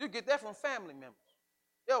 You get that from family members.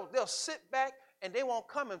 They'll sit back and they won't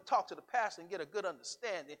come and talk to the pastor and get a good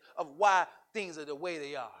understanding of why things are the way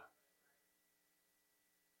they are.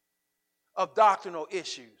 Of doctrinal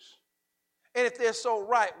issues. And if they're so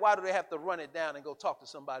right, why do they have to run it down and go talk to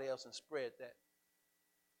somebody else and spread that?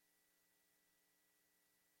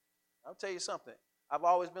 I'll tell you something. I've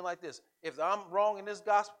always been like this. If I'm wrong in this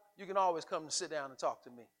gospel, you can always come and sit down and talk to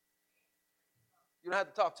me. You don't have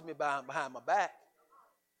to talk to me behind my back.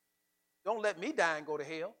 Don't let me die and go to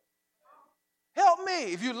hell. Help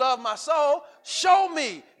me. If you love my soul, show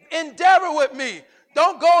me. Endeavor with me.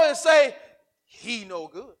 Don't go and say, he no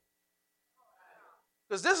good.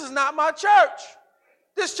 Because this is not my church.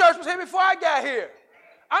 This church was here before I got here.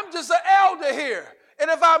 I'm just an elder here.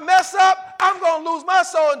 And if I mess up, I'm going to lose my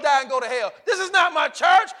soul and die and go to hell. This is not my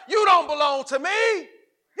church. You don't belong to me.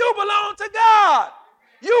 You belong to God.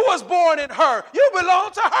 You was born in her. You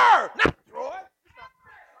belong to her, not Troy.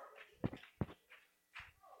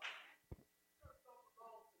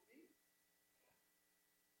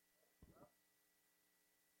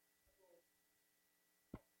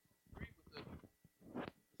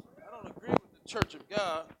 I don't agree with the Church of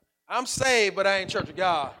God. I'm saved, but I ain't Church of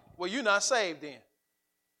God. Well, you're not saved then.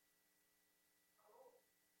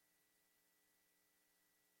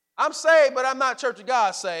 I'm saved, but I'm not Church of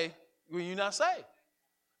God saved. Well, you're not saved.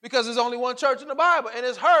 Because there's only one church in the Bible, and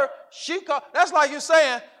it's her. That's like you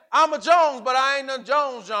saying, I'm a Jones, but I ain't no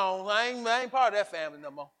Jones. I ain't part of that family no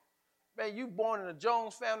more. Man, you born in a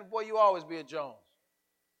Jones family, boy, you always be a Jones.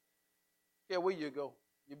 Yeah, where you go,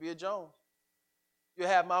 you be a Jones. You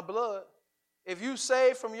have my blood. If you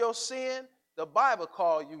saved from your sin, the Bible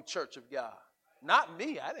called you Church of God. Not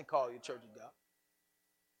me. I didn't call you Church of God.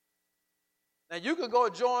 Now you can go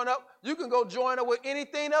join up. You can go join up with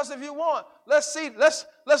anything else if you want. Let's see. Let's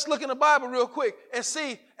look in the Bible real quick and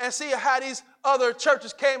see how these other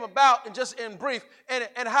churches came about, and just in brief, and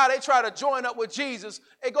how they try to join up with Jesus.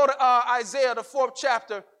 And go to Isaiah, the 4th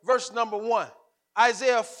chapter, verse number 1.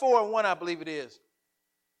 Isaiah 4:1, I believe it is.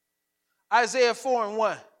 Isaiah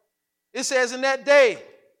 4:1. It says, in that day,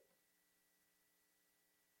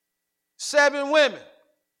 7 women.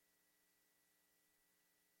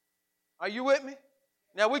 Are you with me?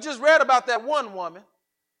 Now, we just read about that one woman.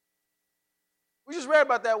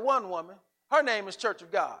 Her name is Church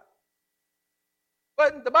of God.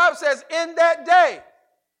 But the Bible says, in that day,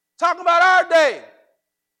 talking about our day,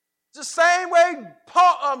 it's the same way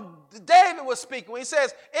David was speaking when he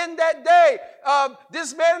says, in that day,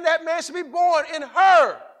 this man and that man should be born in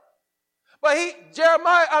her. But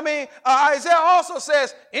Isaiah also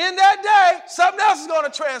says, in that day, something else is going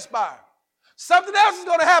to transpire. Something else is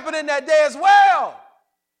going to happen in that day as well.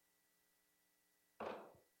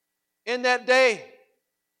 In that day,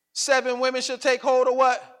 7 women shall take hold of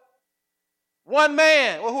what? One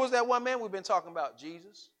man. Well, who is that one man we've been talking about?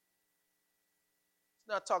 Jesus. It's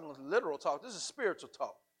not talking literal talk. This is spiritual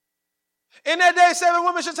talk. In that day, 7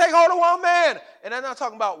 women shall take hold of one man. And I'm not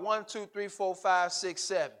talking about 1, 2, 3, 4, 5, 6,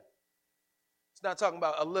 7. It's not talking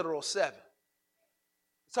about a literal 7.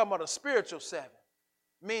 It's talking about a spiritual 7,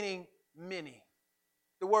 meaning many.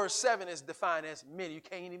 The word 7 is defined as many. You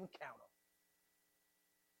can't even count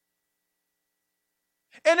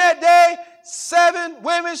them. In that day, 7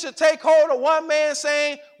 women should take hold of one man,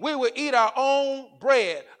 saying, we will eat our own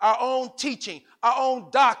bread, our own teaching, our own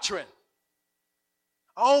doctrine,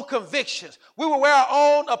 our own convictions. We will wear our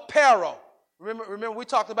own apparel. Remember we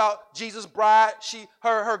talked about Jesus' bride.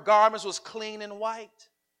 Her garments was clean and white.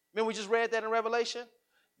 Remember we just read that in Revelation?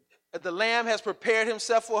 The Lamb has prepared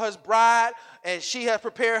himself for his bride, and she has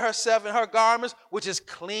prepared herself in her garments, which is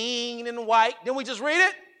clean and white. Didn't we just read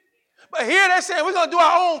it? But here they're saying we're going to do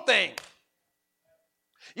our own thing.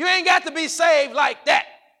 You ain't got to be saved like that.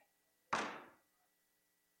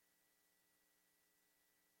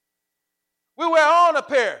 We wear our own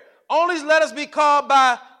apparel. Only let us be called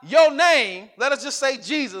by your name. Let us just say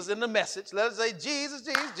Jesus in the message. Let us say Jesus,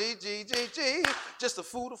 Jesus. Just a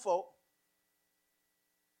fool to folk.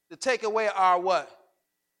 To take away our what?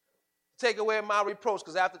 To take away my reproach,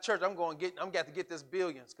 because after church I'm got to get this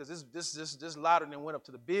billions, because this lottery then went up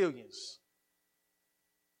to the billions.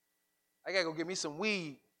 I gotta go get me some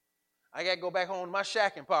weed. I gotta go back home to my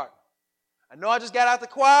shacking partner. I know I just got out the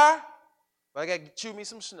choir, but I gotta chew me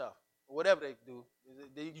some snuff or whatever they do.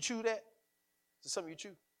 Did you chew that? Is it something you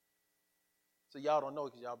chew? So y'all don't know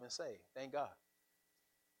because y'all been saved. Thank God.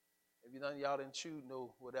 If none of y'all didn't chew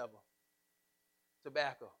no whatever.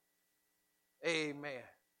 Tobacco. Amen.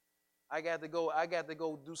 I got to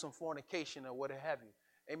go do some fornication or what have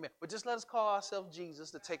you. Amen. But just let us call ourselves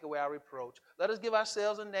Jesus to take away our reproach. Let us give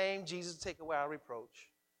ourselves a name, Jesus, to take away our reproach.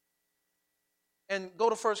 And go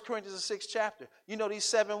to 1 Corinthians, the 6th chapter. You know these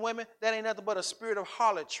 7 women? That ain't nothing but a spirit of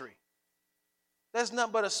harlotry. That's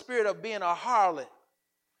nothing but a spirit of being a harlot.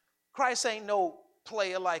 Christ ain't no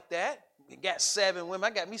player like that. You got 7 women.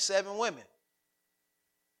 I got me 7 women.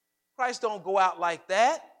 Christ don't go out like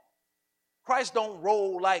that. Christ don't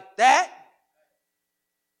roll like that.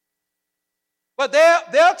 But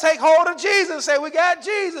they'll take hold of Jesus and say, we got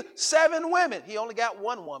Jesus. 7 women. He only got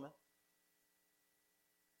 1 woman.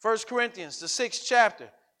 1 Corinthians, the 6th chapter.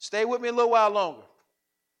 Stay with me a little while longer.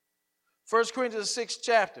 1 Corinthians, the 6th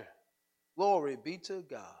chapter. Glory be to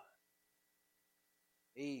God.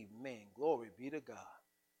 Amen. Glory be to God.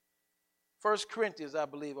 1 Corinthians, I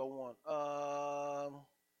believe I want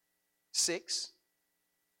 6.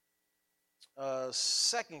 2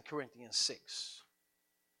 Corinthians 6.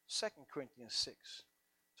 2 Corinthians 6.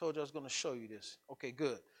 Told you I was going to show you this. Okay,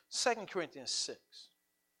 good. 2 Corinthians 6.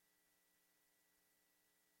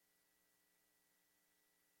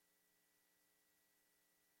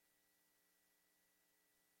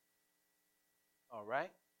 All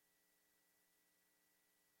right.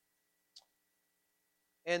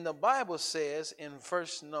 And the Bible says in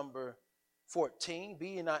verse number 14, be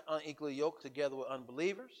ye not unequally yoked together with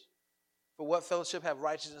unbelievers. For what fellowship have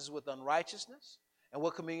righteousness with unrighteousness? And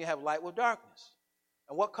what communion have light with darkness?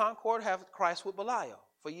 And what concord hath Christ with Belial?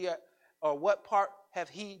 For ye are, or what part have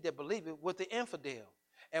he that believeth with the infidel?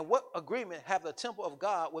 And what agreement hath the temple of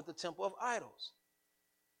God with the temple of idols?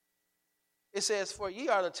 It says, for ye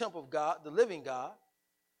are the temple of God, the living God.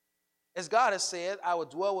 As God has said, I will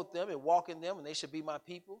dwell with them and walk in them, and they shall be my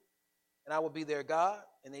people. And I will be their God,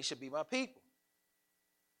 and they shall be my people.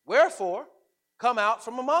 Wherefore, come out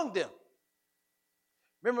from among them.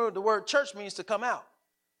 Remember, the word church means to come out.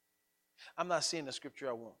 I'm not seeing the scripture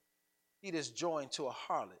I want. He that's joined to a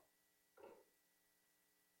harlot.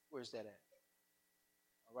 Where's that at?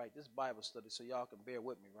 All right, this Bible study, so y'all can bear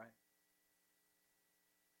with me, right?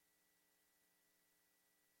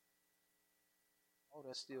 Oh,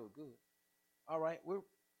 that's still good. All right, we're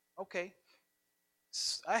okay.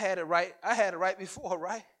 I had it right. I had it right before,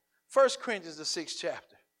 right? 1 Corinthians, the 6th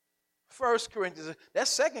chapter. 1 Corinthians,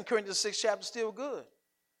 that's 2 Corinthians, the 6th chapter, still good.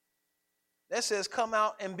 That says, come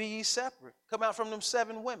out and be ye separate. Come out from them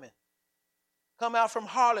 7 women. Come out from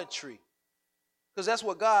harlotry. Because that's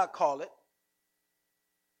what God called it.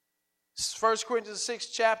 1 Corinthians, the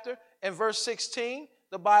 6th chapter, and verse 16,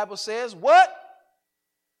 the Bible says, what?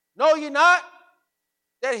 Know ye not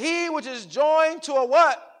that he which is joined to a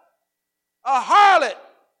what? A harlot.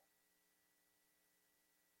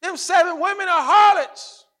 Them 7 women are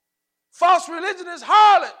harlots. False religion is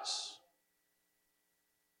harlots.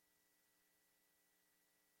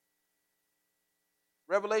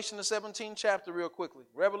 Revelation the 17th chapter real quickly.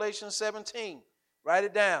 Revelation 17. Write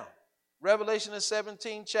it down. Revelation the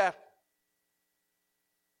 17th chapter.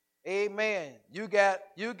 Amen. You got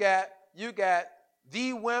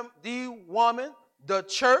the woman, the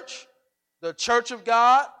church of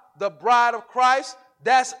God, the bride of Christ.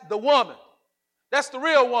 That's the woman. That's the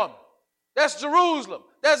real woman. That's Jerusalem.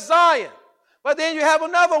 That's Zion. But then you have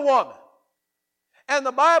another woman. And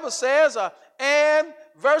the Bible says, and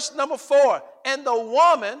verse number 4, and the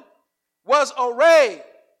woman was arrayed.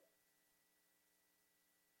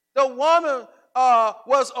 The woman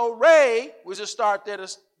was arrayed, we just start there.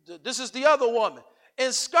 This is the other woman.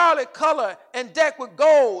 In scarlet color and decked with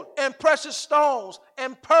gold and precious stones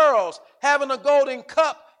and pearls, having a golden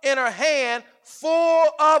cup in her hand full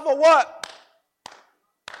of a what?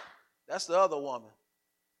 That's the other woman.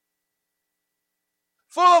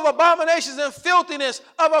 Full of abominations and filthiness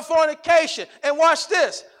of a fornication. And watch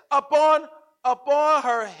this. Upon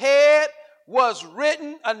her head was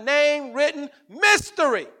written, a name written,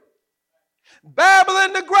 mystery.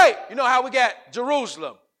 Babylon the Great. You know how we got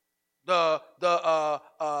Jerusalem, the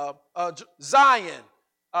Zion,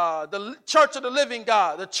 the church of the living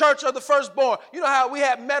God, the church of the firstborn. You know how we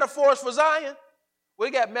have metaphors for Zion?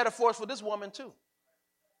 We got metaphors for this woman too.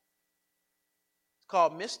 It's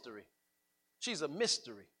called mystery. She's a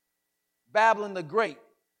mystery. Babylon the Great.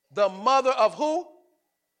 The mother of who?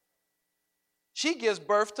 She gives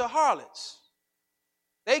birth to harlots.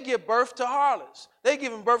 They give birth to harlots. They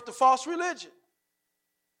give birth to false religion.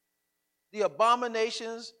 The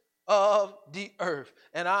abominations of the earth.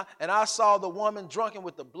 And I saw the woman drunken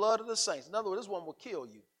with the blood of the saints. In other words, this woman will kill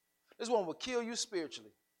you. This woman will kill you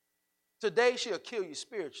spiritually. Today, she'll kill you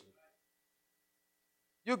spiritually.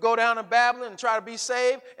 You go down to Babylon and try to be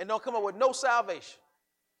saved and don't come up with no salvation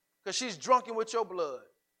because she's drunken with your blood.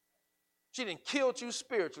 She done killed you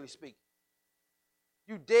spiritually speaking.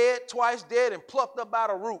 You dead, twice dead, and plucked up by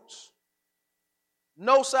the roots.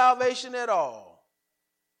 No salvation at all.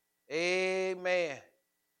 Amen.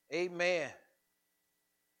 Amen.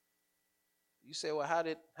 You say, well, how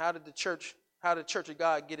did the church of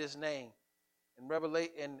God get his name?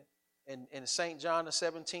 In St. John the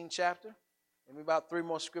 17th chapter. Give me about 3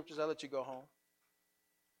 more scriptures. I'll let you go home.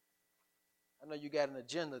 I know you got an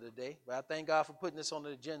agenda today, but I thank God for putting this on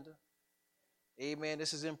the agenda. Amen.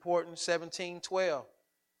 This is important. 17:12.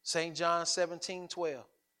 St. John 17:12.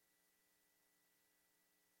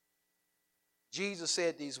 Jesus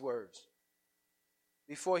said these words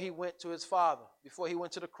before he went to his Father, before he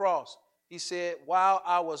went to the cross. He said, while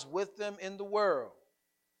I was with them in the world,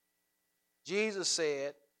 Jesus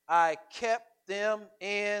said, I kept them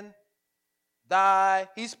in thy.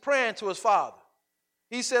 He's praying to his Father.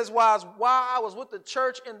 He says, while I was with the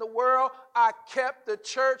church in the world, I kept the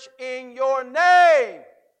church in your name.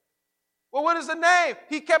 Well, what is the name?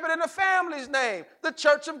 He kept it in the family's name, the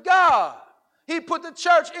church of God. He put the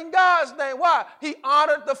church in God's name. Why? He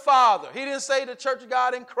honored the Father. He didn't say the church of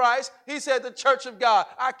God in Christ. He said the church of God.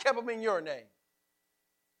 I kept them in your name.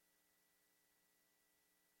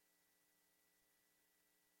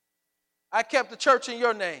 I kept the church in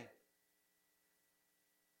your name.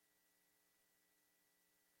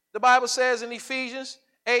 The Bible says in Ephesians,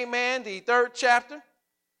 amen, the 3rd chapter,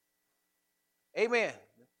 amen.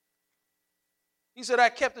 He said, I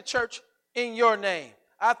kept the church in your name.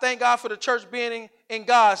 I thank God for the church being in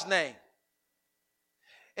God's name.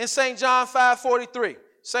 In St. John 5:43,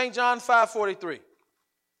 St. John 5:43,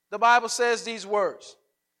 the Bible says these words.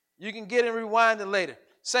 You can get and rewind it later.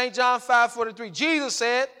 St. John 5:43, Jesus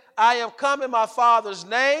said, I am come in my Father's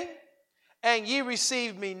name, and ye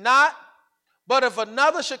receive me not. But if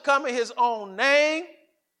another should come in his own name,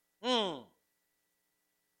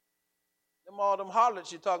 all them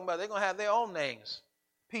harlots you're talking about, they're going to have their own names.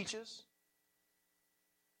 Peaches,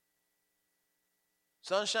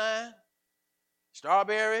 Sunshine,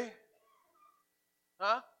 Strawberry.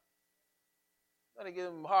 Huh? Got to give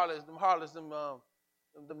them harlots, them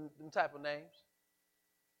type of names.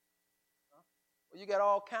 Huh? Well, you got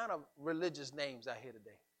all kind of religious names out here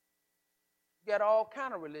today. You got all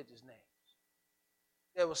kind of religious names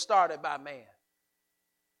that was started by man.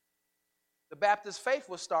 The Baptist faith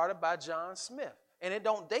was started by John Smith. And it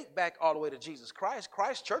don't date back all the way to Jesus Christ.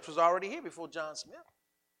 Christ's church was already here before John Smith.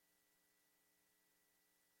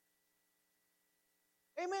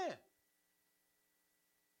 Amen.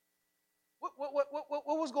 What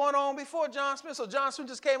was going on before John Smith? So John Smith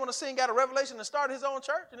just came on the scene, got a revelation, and started his own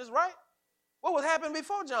church, and it's right? What was happening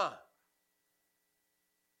before John?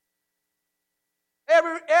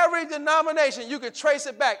 Every denomination, you can trace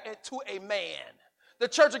it back to a man. The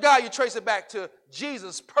Church of God, you trace it back to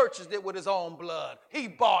Jesus purchased it with his own blood. He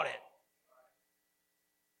bought it.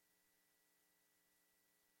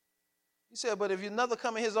 He said, but if another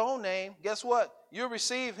come in his own name, guess what? You'll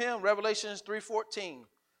receive him. Revelations 3:14.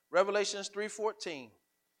 Revelations 3:14.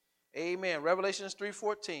 Amen. Revelations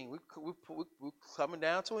 3:14. We're coming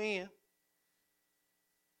down to the end.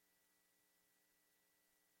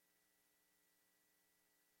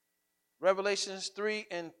 Revelations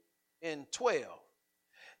 3:12.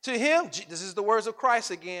 To him, this is the words of Christ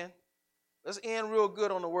again. Let's end real good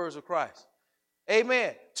on the words of Christ.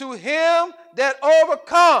 Amen. To him that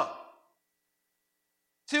overcome.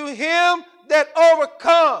 To him that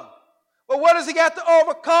overcome. But what does he got to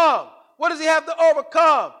overcome? What does he have to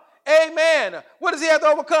overcome? Amen. What does he have to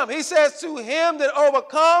overcome? He says, to him that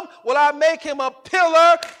overcome, will I make him a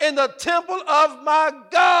pillar in the temple of my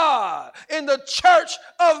God, in the church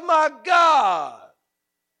of my God.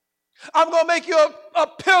 I'm going to make you a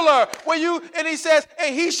pillar where you, and he says,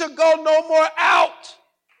 and he should go no more out.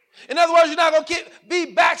 In other words, you're not going to be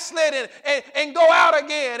backslidden and go out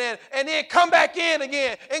again and then come back in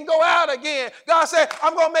again and go out again. God said,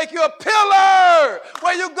 I'm going to make you a pillar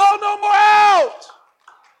where you go no more out.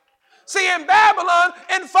 See, in Babylon,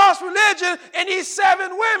 in false religion, in these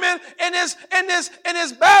 7 women, in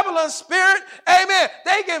this Babylon spirit, amen,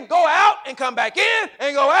 they can go out and come back in,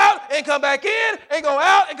 and go out and come back in, and go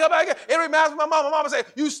out and come back in. It reminds me of my mama. My mama said,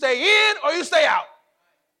 you stay in or you stay out.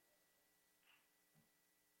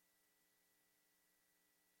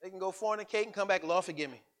 They can go fornicate and come back, Lord,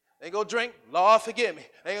 forgive me. They go drink, Lord, forgive me.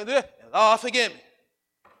 They can do that, Lord, forgive me.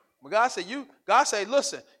 But God said,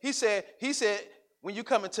 listen, he said, when you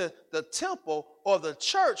come into the temple or the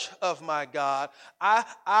church of my God,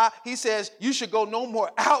 he says, you should go no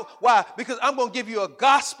more out. Why? Because I'm going to give you a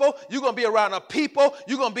gospel. You're going to be around a people.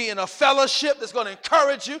 You're going to be in a fellowship that's going to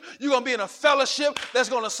encourage you. You're going to be in a fellowship that's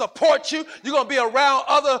going to support you. You're going to be around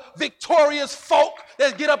other victorious folk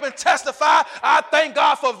that get up and testify. I thank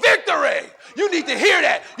God for victory. You need to hear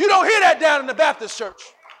that. You don't hear that down in the Baptist church.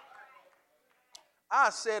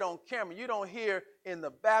 I said on camera, you don't hear in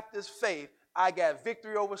the Baptist faith, I got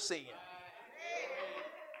victory over sin.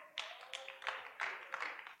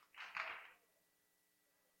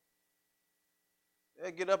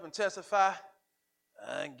 They get up and testify.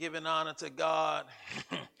 I'm giving honor to God,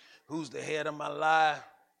 who's the head of my life,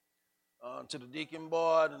 to the deacon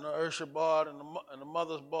board and the usher board and the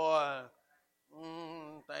mother's board.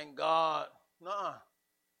 Thank God. Nuh-uh.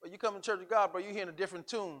 But you come to church of God, bro, you hearing a different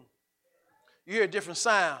tune. You hear a different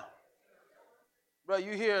sound. Brother,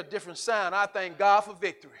 you hear a different sound. I thank God for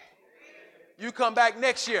victory. You come back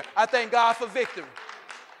next year, I thank God for victory.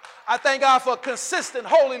 I thank God for a consistent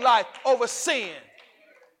holy life over sin.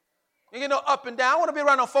 You get no up and down. I want to be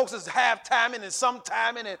around some folks that's half-timing and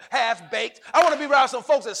some-timing and half-baked. I want to be around some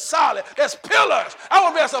folks that's solid, that's pillars. I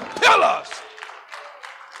want to be around some pillars.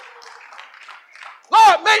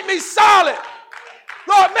 Lord, make me solid.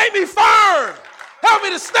 Lord, make me firm. Help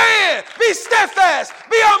me to stand, be steadfast,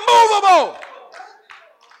 be unmovable.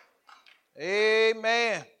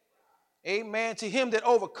 Amen. Amen. To him that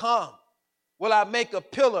overcome will I make a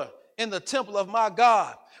pillar in the temple of my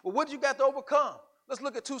God. Well, what do you got to overcome? Let's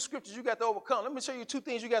look at two scriptures you got to overcome. Let me show you two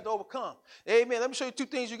things you got to overcome. Amen. Let me show you two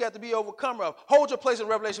things you got to be overcomer of. Hold your place in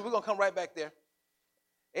Revelation. We're going to come right back there.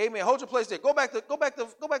 Amen. Hold your place there. Go back to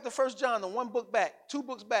 1 John, the one book back, 2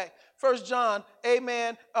 books back. 1 John,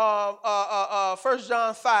 amen. 1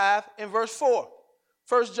 John 5 and verse 4.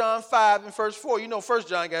 1 John 5 and verse 4. You know 1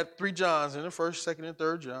 John got 3 Johns in it, 1st, 2nd, and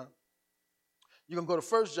 3rd John. You're going to go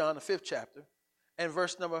to 1 John, the 5th chapter, and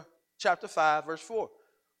chapter 5, verse 4.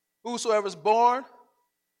 Whosoever is born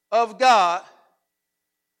of God,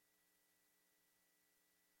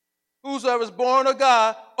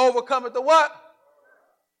 overcometh the what?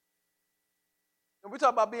 And we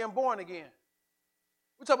talk about being born again.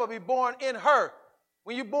 We talk about being born in her.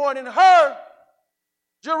 When you're born in her,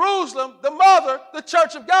 Jerusalem, the mother, the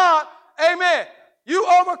church of God, amen, you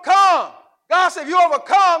overcome. God said, if you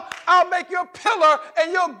overcome, I'll make you a pillar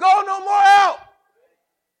and you'll go no more out.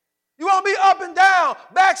 You won't be up and down,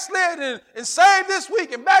 backsliding and saved this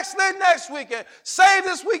week and backsliding next week and saved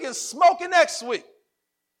this week and smoking next week.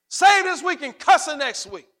 Saved this week and cussing next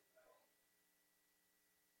week.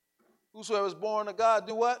 Whosoever is born of God,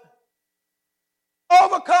 do what?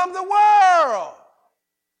 Overcome the world.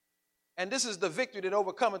 And this is the victory that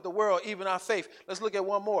overcometh the world, even our faith. Let's look at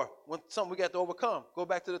one more. Something we got to overcome. Go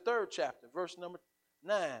back to the 3rd chapter, verse number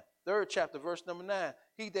 9. 3rd chapter, verse number 9.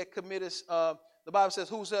 He that committeth, the Bible says,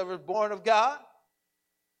 whosoever is born of God.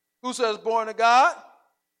 Whosoever is born of God.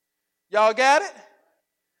 Y'all got it?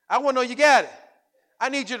 I want to know you got it. I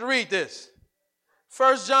need you to read this.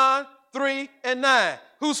 1 John 3 and 9.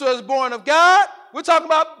 Whosoever is born of God. We're talking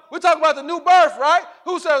about the new birth, right?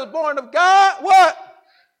 Whosoever is born of God, what?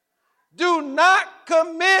 Do not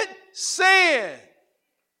commit sin.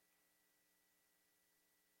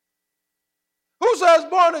 Whosoever is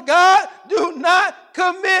born of God, do not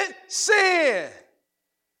commit sin.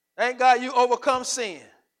 Thank God you overcome sin.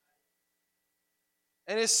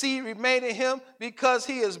 And his seed remain in him because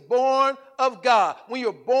he is born of God. When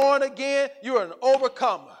you're born again, you're an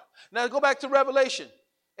overcomer. Now go back to Revelation.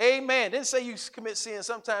 Amen. Didn't say you commit sin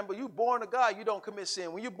sometime, but you're born of God, you don't commit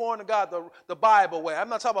sin. When you're born of God the Bible way, I'm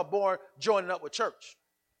not talking about joining up with church.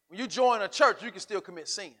 When you join a church, you can still commit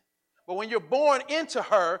sin. But when you're born into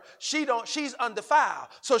her, she's undefiled,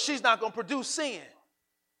 so she's not going to produce sin.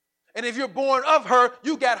 And if you're born of her,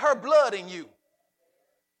 you got her blood in you.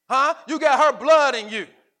 Huh? You got her blood in you.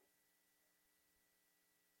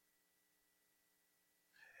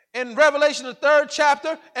 In Revelation, the 3rd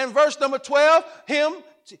chapter, and verse number 12, him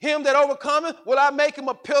that overcometh, will I make him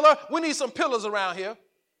a pillar? We need some pillars around here.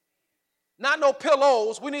 Not no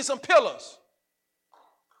pillows. We need some pillars.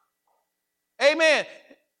 Amen.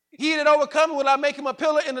 He that overcometh, will I make him a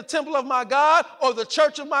pillar in the temple of my God, or the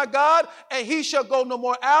church of my God, and he shall go no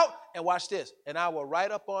more out. And watch this. And I will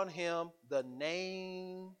write upon him the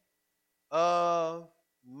name of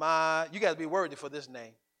my... You got to be worthy for this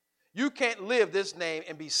name. You can't live this name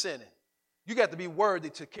and be sinning. You got to be worthy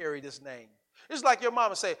to carry this name. It's like your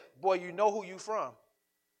mama say, boy, you know who you from.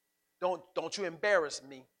 Don't you embarrass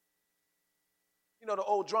me. You know the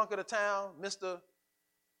old drunk of the town, Mr.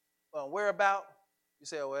 Whereabout? You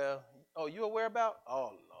say, oh, you a whereabout?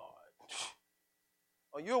 Oh, Lord.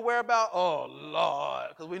 Oh, you a whereabout? Oh, Lord,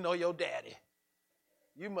 because we know your daddy.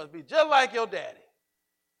 You must be just like your daddy.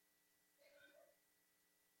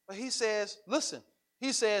 But he says, listen,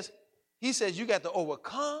 he says, you got to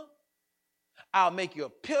overcome. I'll make you a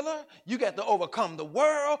pillar. You got to overcome the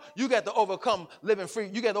world. You got to overcome living free.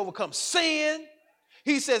 You got to overcome sin.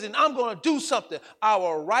 He says, and I'm going to do something. I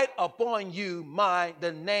will write upon you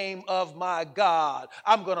the name of my God.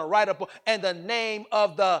 I'm going to write upon, and the name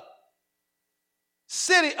of the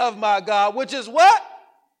city of my God, which is what?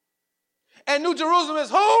 And New Jerusalem is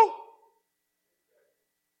who?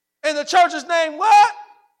 And the church's name what?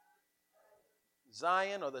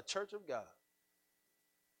 Zion, or the church of God.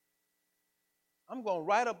 I'm going to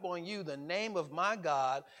write up on you the name of my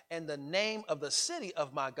God and the name of the city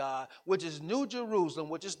of my God, which is New Jerusalem,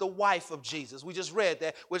 which is the wife of Jesus. We just read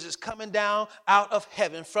that, which is coming down out of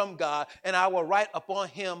heaven from God, and I will write upon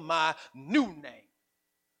him my new name.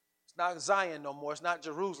 It's not Zion no more. It's not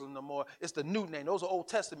Jerusalem no more. It's the new name. Those are Old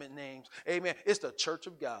Testament names. Amen. It's the church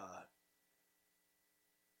of God.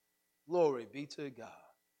 Glory be to God.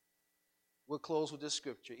 We'll close with this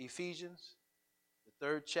scripture. Ephesians, the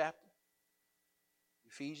 3rd chapter.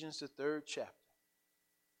 Ephesians, the 3rd chapter.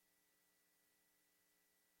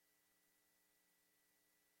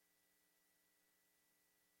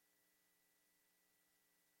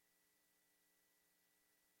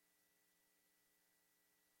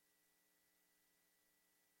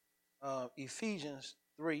 Ephesians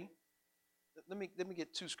 3. Let me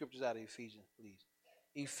get 2 scriptures out of Ephesians, please.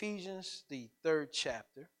 Ephesians, the 3rd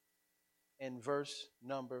chapter, and verse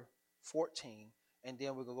number 14. And then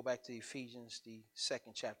we're going to go back to Ephesians, the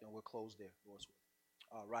 2nd chapter, and we'll close there, Lord's will.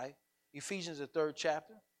 All right. Ephesians, the 3rd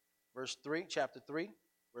chapter, verse 3, chapter 3,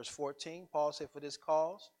 verse 14. Paul said, for this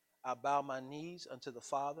cause I bow my knees unto the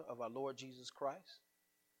Father of our Lord Jesus Christ,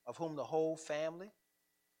 of whom the whole family,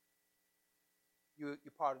 you're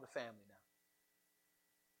part of the family now,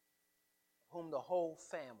 of whom the whole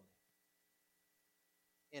family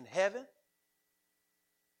in heaven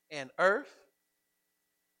and earth.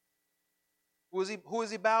 Who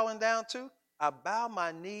is he bowing down to? I bow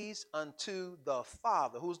my knees unto the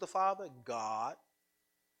Father. Who's the Father? God.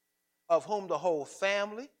 Of whom the whole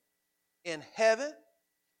family in heaven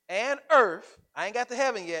and earth, I ain't got to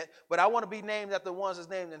heaven yet, but I want to be named after the ones that's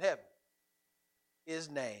named in heaven, is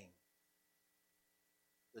named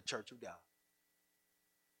the church of God.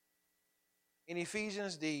 In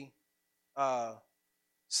Ephesians, the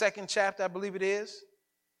 2nd chapter, I believe it is,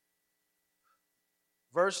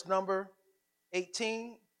 verse number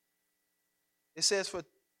 18, it says, for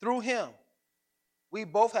through him we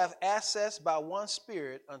both have access by one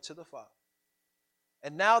Spirit unto the Father.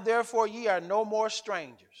 And now therefore ye are no more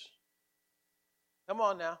strangers. Come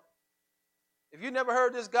on now. If you never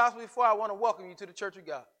heard this gospel before, I want to welcome you to the church of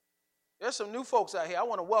God. There's some new folks out here. I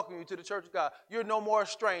want to welcome you to the church of God. You're no more a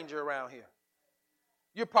stranger around here.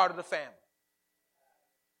 You're part of the family.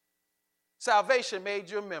 Salvation made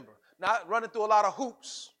you a member. Not running through a lot of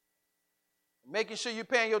hoops. Making sure you're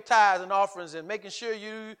paying your tithes and offerings, and making sure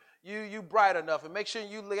you bright enough, and make sure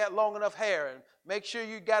you got long enough hair, and make sure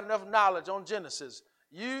you got enough knowledge on Genesis.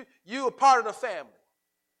 You are part of the family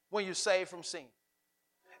when you're saved from sin.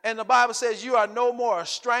 And the Bible says you are no more a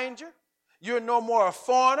stranger. You're no more a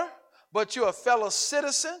foreigner, but you're a fellow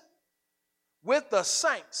citizen with the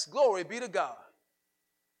saints. Glory be to God.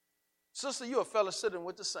 Sister, you're a fellow citizen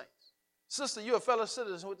with the saints. Sister, you're a fellow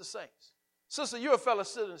citizen with the saints. Sister, you're a fellow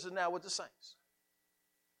citizen now with the saints.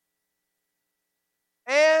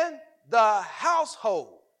 And the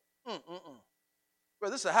household.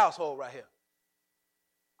 Well, this is a household right here.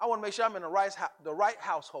 I want to make sure I'm in the right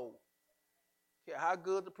household. I don't care how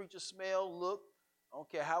good the preacher smell, look. I don't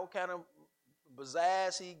care what kind of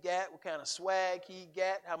pizzazz he got, what kind of swag he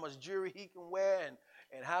got, how much jewelry he can wear,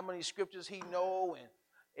 and how many scriptures he know, and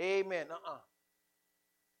amen.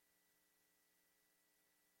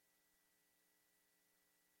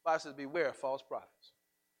 Bible says, beware of false prophets.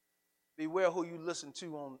 Beware who you listen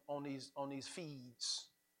to on these feeds.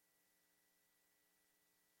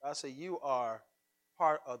 I say you are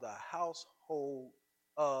part of the household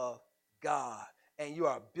of God. And you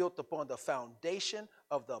are built upon the foundation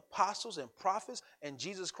of the apostles and prophets, and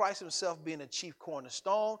Jesus Christ himself being the chief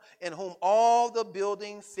cornerstone, in whom all the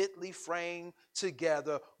building fitly framed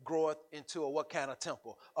together groweth into a what kind of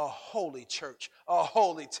temple? A holy church, a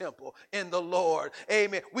holy temple in the Lord.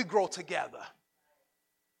 Amen. We grow together.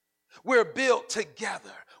 We're built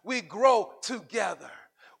together. We grow together.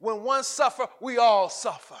 When one suffer, we all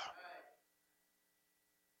suffer.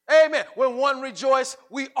 Amen. When one rejoice,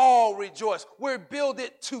 we all rejoice. We're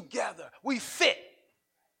builded together. We fit.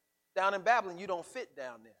 Down in Babylon, you don't fit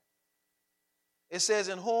down there. It says,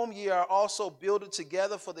 in whom ye are also builded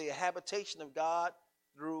together for the habitation of God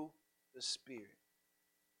through the Spirit.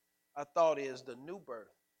 Our thought is the new birth.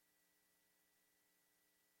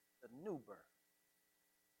 The new birth.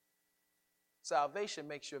 Salvation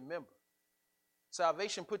makes you a member.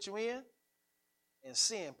 Salvation puts you in, and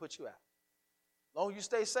sin puts you out. As long as you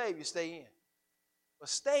stay saved, you stay in. But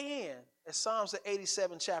stay in, as Psalms the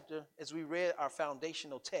 87th chapter, as we read our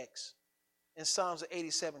foundational text, in Psalms the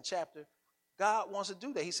 87th chapter, God wants to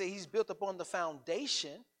do that. He said he's built upon the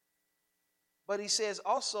foundation, but he says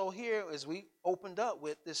also here, as we opened up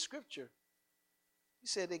with this scripture, he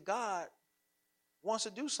said that God wants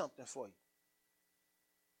to do something for you.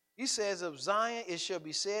 He says, of Zion it shall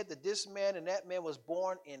be said that this man and that man was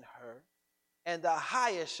born in her, and the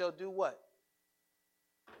highest shall do what?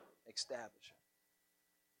 Establish her.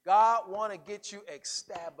 God want to get you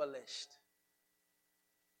established.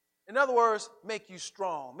 In other words, make you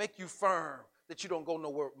strong, make you firm, that you don't go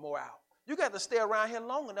nowhere more out. You got to stay around here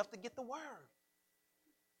long enough to get the word.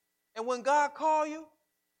 And when God call you,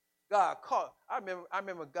 God called. I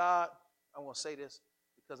remember God, I want to say this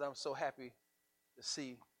because I'm so happy to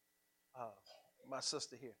see my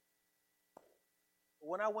sister here.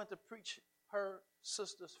 When I went to preach her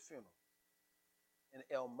sister's funeral in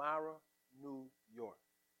Elmira, New York,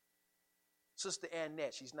 Sister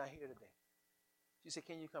Annette, she's not here today. She said,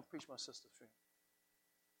 can you come preach my sister's funeral?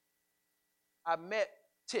 I met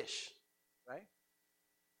Tish, right?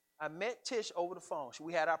 I met Tish over the phone.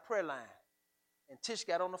 We had our prayer line. And Tish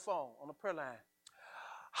got on the phone, on the prayer line.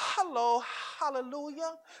 Hello,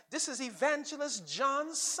 hallelujah. This is Evangelist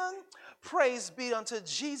Johnson. Praise be unto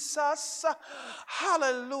Jesus.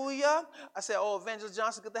 Hallelujah. I said, oh, Evangelist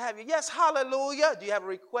Johnson, good to have you. Yes, hallelujah. Do you have a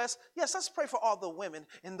request? Yes, let's pray for all the women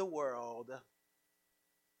in the world.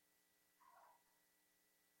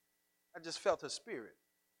 I just felt her spirit.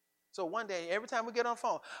 So one day, every time we get on the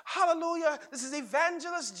phone, hallelujah, this is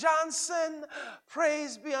Evangelist Johnson.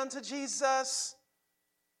 Praise be unto Jesus.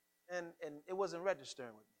 And it wasn't registering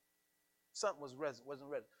with me. Something wasn't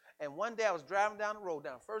registered. And one day I was driving down the road,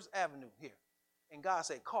 down First Avenue here. And God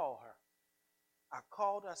said, call her. I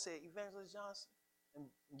called her. I said, Evangelist Johnson. And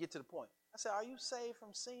get to the point. I said, are you saved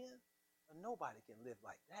from sin? Well, nobody can live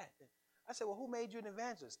like that. I said, well, who made you an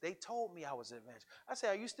evangelist? They told me I was an evangelist. I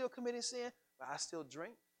said, are you still committing sin? Well, I still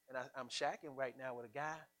drink. And I'm shacking right now with a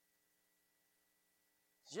guy.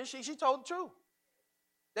 She told the truth.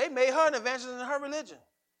 They made her an evangelist in her religion.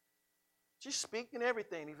 She's speaking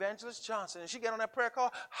everything, Evangelist Johnson. And she got on that prayer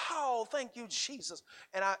call. Oh, thank you, Jesus.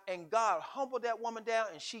 And God humbled that woman down,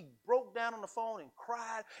 and she broke down on the phone and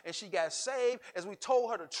cried, and she got saved as we told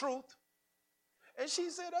her the truth. And she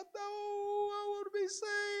said, I want to be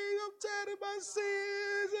saved. I'm tired of my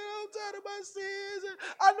sins. And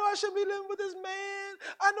I know I shouldn't be living with this man.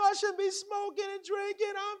 I know I shouldn't be smoking and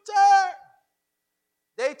drinking. I'm tired.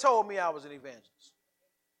 They told me I was an evangelist.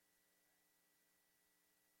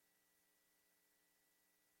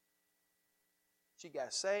 She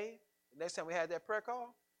got saved. The next time we had that prayer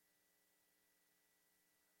call,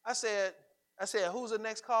 I said, who's the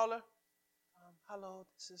next caller? Hello,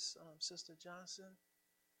 this is Sister Johnson.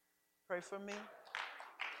 Pray for me.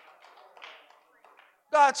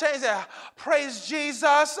 God changed that. Praise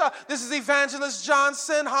Jesus. This is Evangelist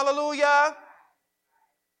Johnson. Hallelujah.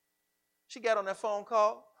 She got on that phone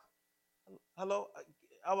call. Hello.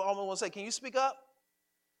 I almost want to say, can you speak up?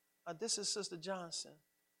 This is Sister Johnson.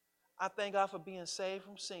 I thank God for being saved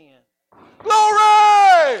from sin.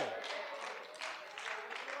 Glory!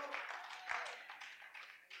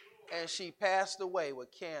 And she passed away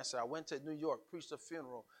with cancer. I went to New York, preached a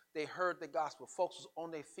funeral. They heard the gospel. Folks was on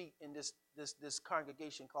their feet in this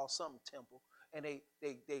congregation called something temple. And they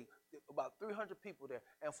about 300 people there.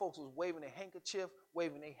 And folks was waving their handkerchief,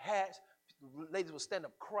 waving their hats. Ladies would stand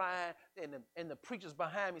up crying. And the preachers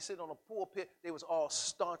behind me sitting on the pulpit, they was all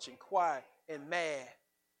staunch and quiet and mad.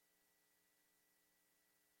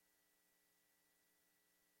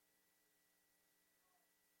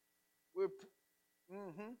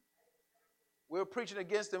 We're preaching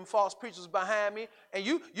against them false preachers behind me. And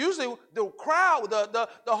usually the crowd, the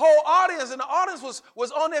whole audience, and the audience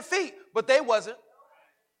was on their feet, but they wasn't.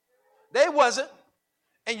 They wasn't.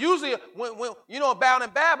 And usually when about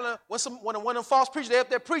in Babylon, when one of them false preachers, they up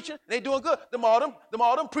there preaching, and they doing good,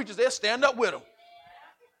 all them preachers, they'll stand up with them.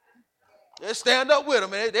 They stand up with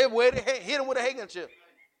them, and they hit them with a handkerchief.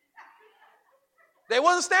 They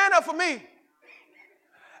wasn't stand up for me.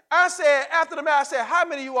 I said, after the matter, I said, how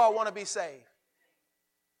many of you all want to be saved?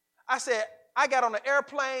 I said, I got on an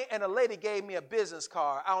airplane and a lady gave me a business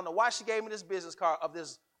card. I don't know why she gave me this business card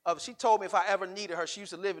she told me if I ever needed her, she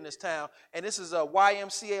used to live in this town. And this is a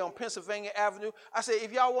YMCA on Pennsylvania Avenue. I said,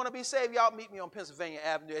 if y'all want to be saved, y'all meet me on Pennsylvania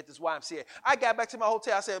Avenue at this YMCA. I got back to my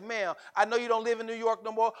hotel. I said, ma'am, I know you don't live in New York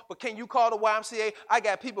no more, but can you call the YMCA? I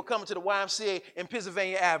got people coming to the YMCA in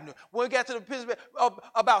Pennsylvania Avenue. When we got to the Pennsylvania,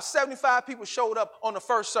 about 75 people showed up on the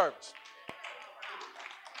first service.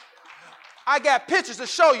 I got pictures to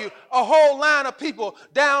show you a whole line of people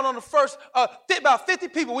down on the first, about 50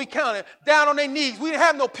 people we counted, down on their knees. We didn't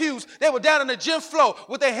have no pews. They were down on the gym floor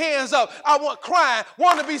with their hands up. Crying,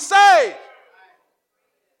 wanting to be saved.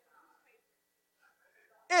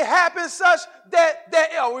 It happened such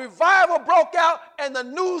that a revival broke out and the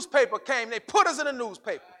newspaper came. They put us in the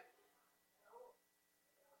newspaper.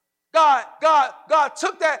 God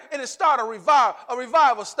took that and it started a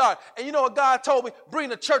revival start. And you know what God told me? Bring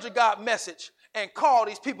the Church of God message and call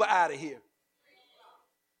these people out of here.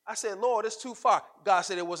 I said, Lord, it's too far. God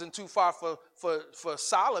said it wasn't too far for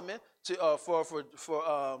Solomon to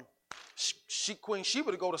Queen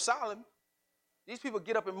Sheba to go to Solomon. These people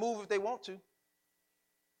get up and move if they want to.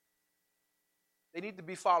 They need to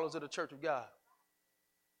be followers of the Church of God.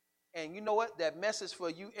 And you know what? That message for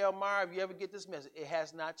you, Elmira, if you ever get this message, it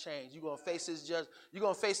has not changed. You're going to face this judge. You're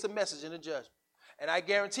going to face the message in the judgment. And I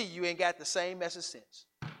guarantee you ain't got the same message since.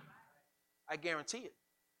 I guarantee it.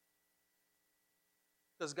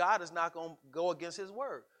 Because God is not going to go against his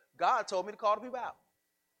word. God told me to call the people out.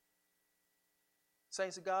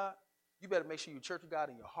 Saints of God, you better make sure you Church of God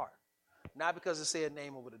in your heart. Not because it said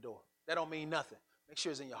name over the door. That don't mean nothing. Make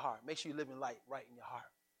sure it's in your heart. Make sure you're living light right in your heart.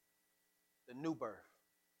 The new birth.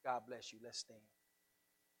 God bless you. Let's stand.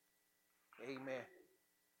 Amen.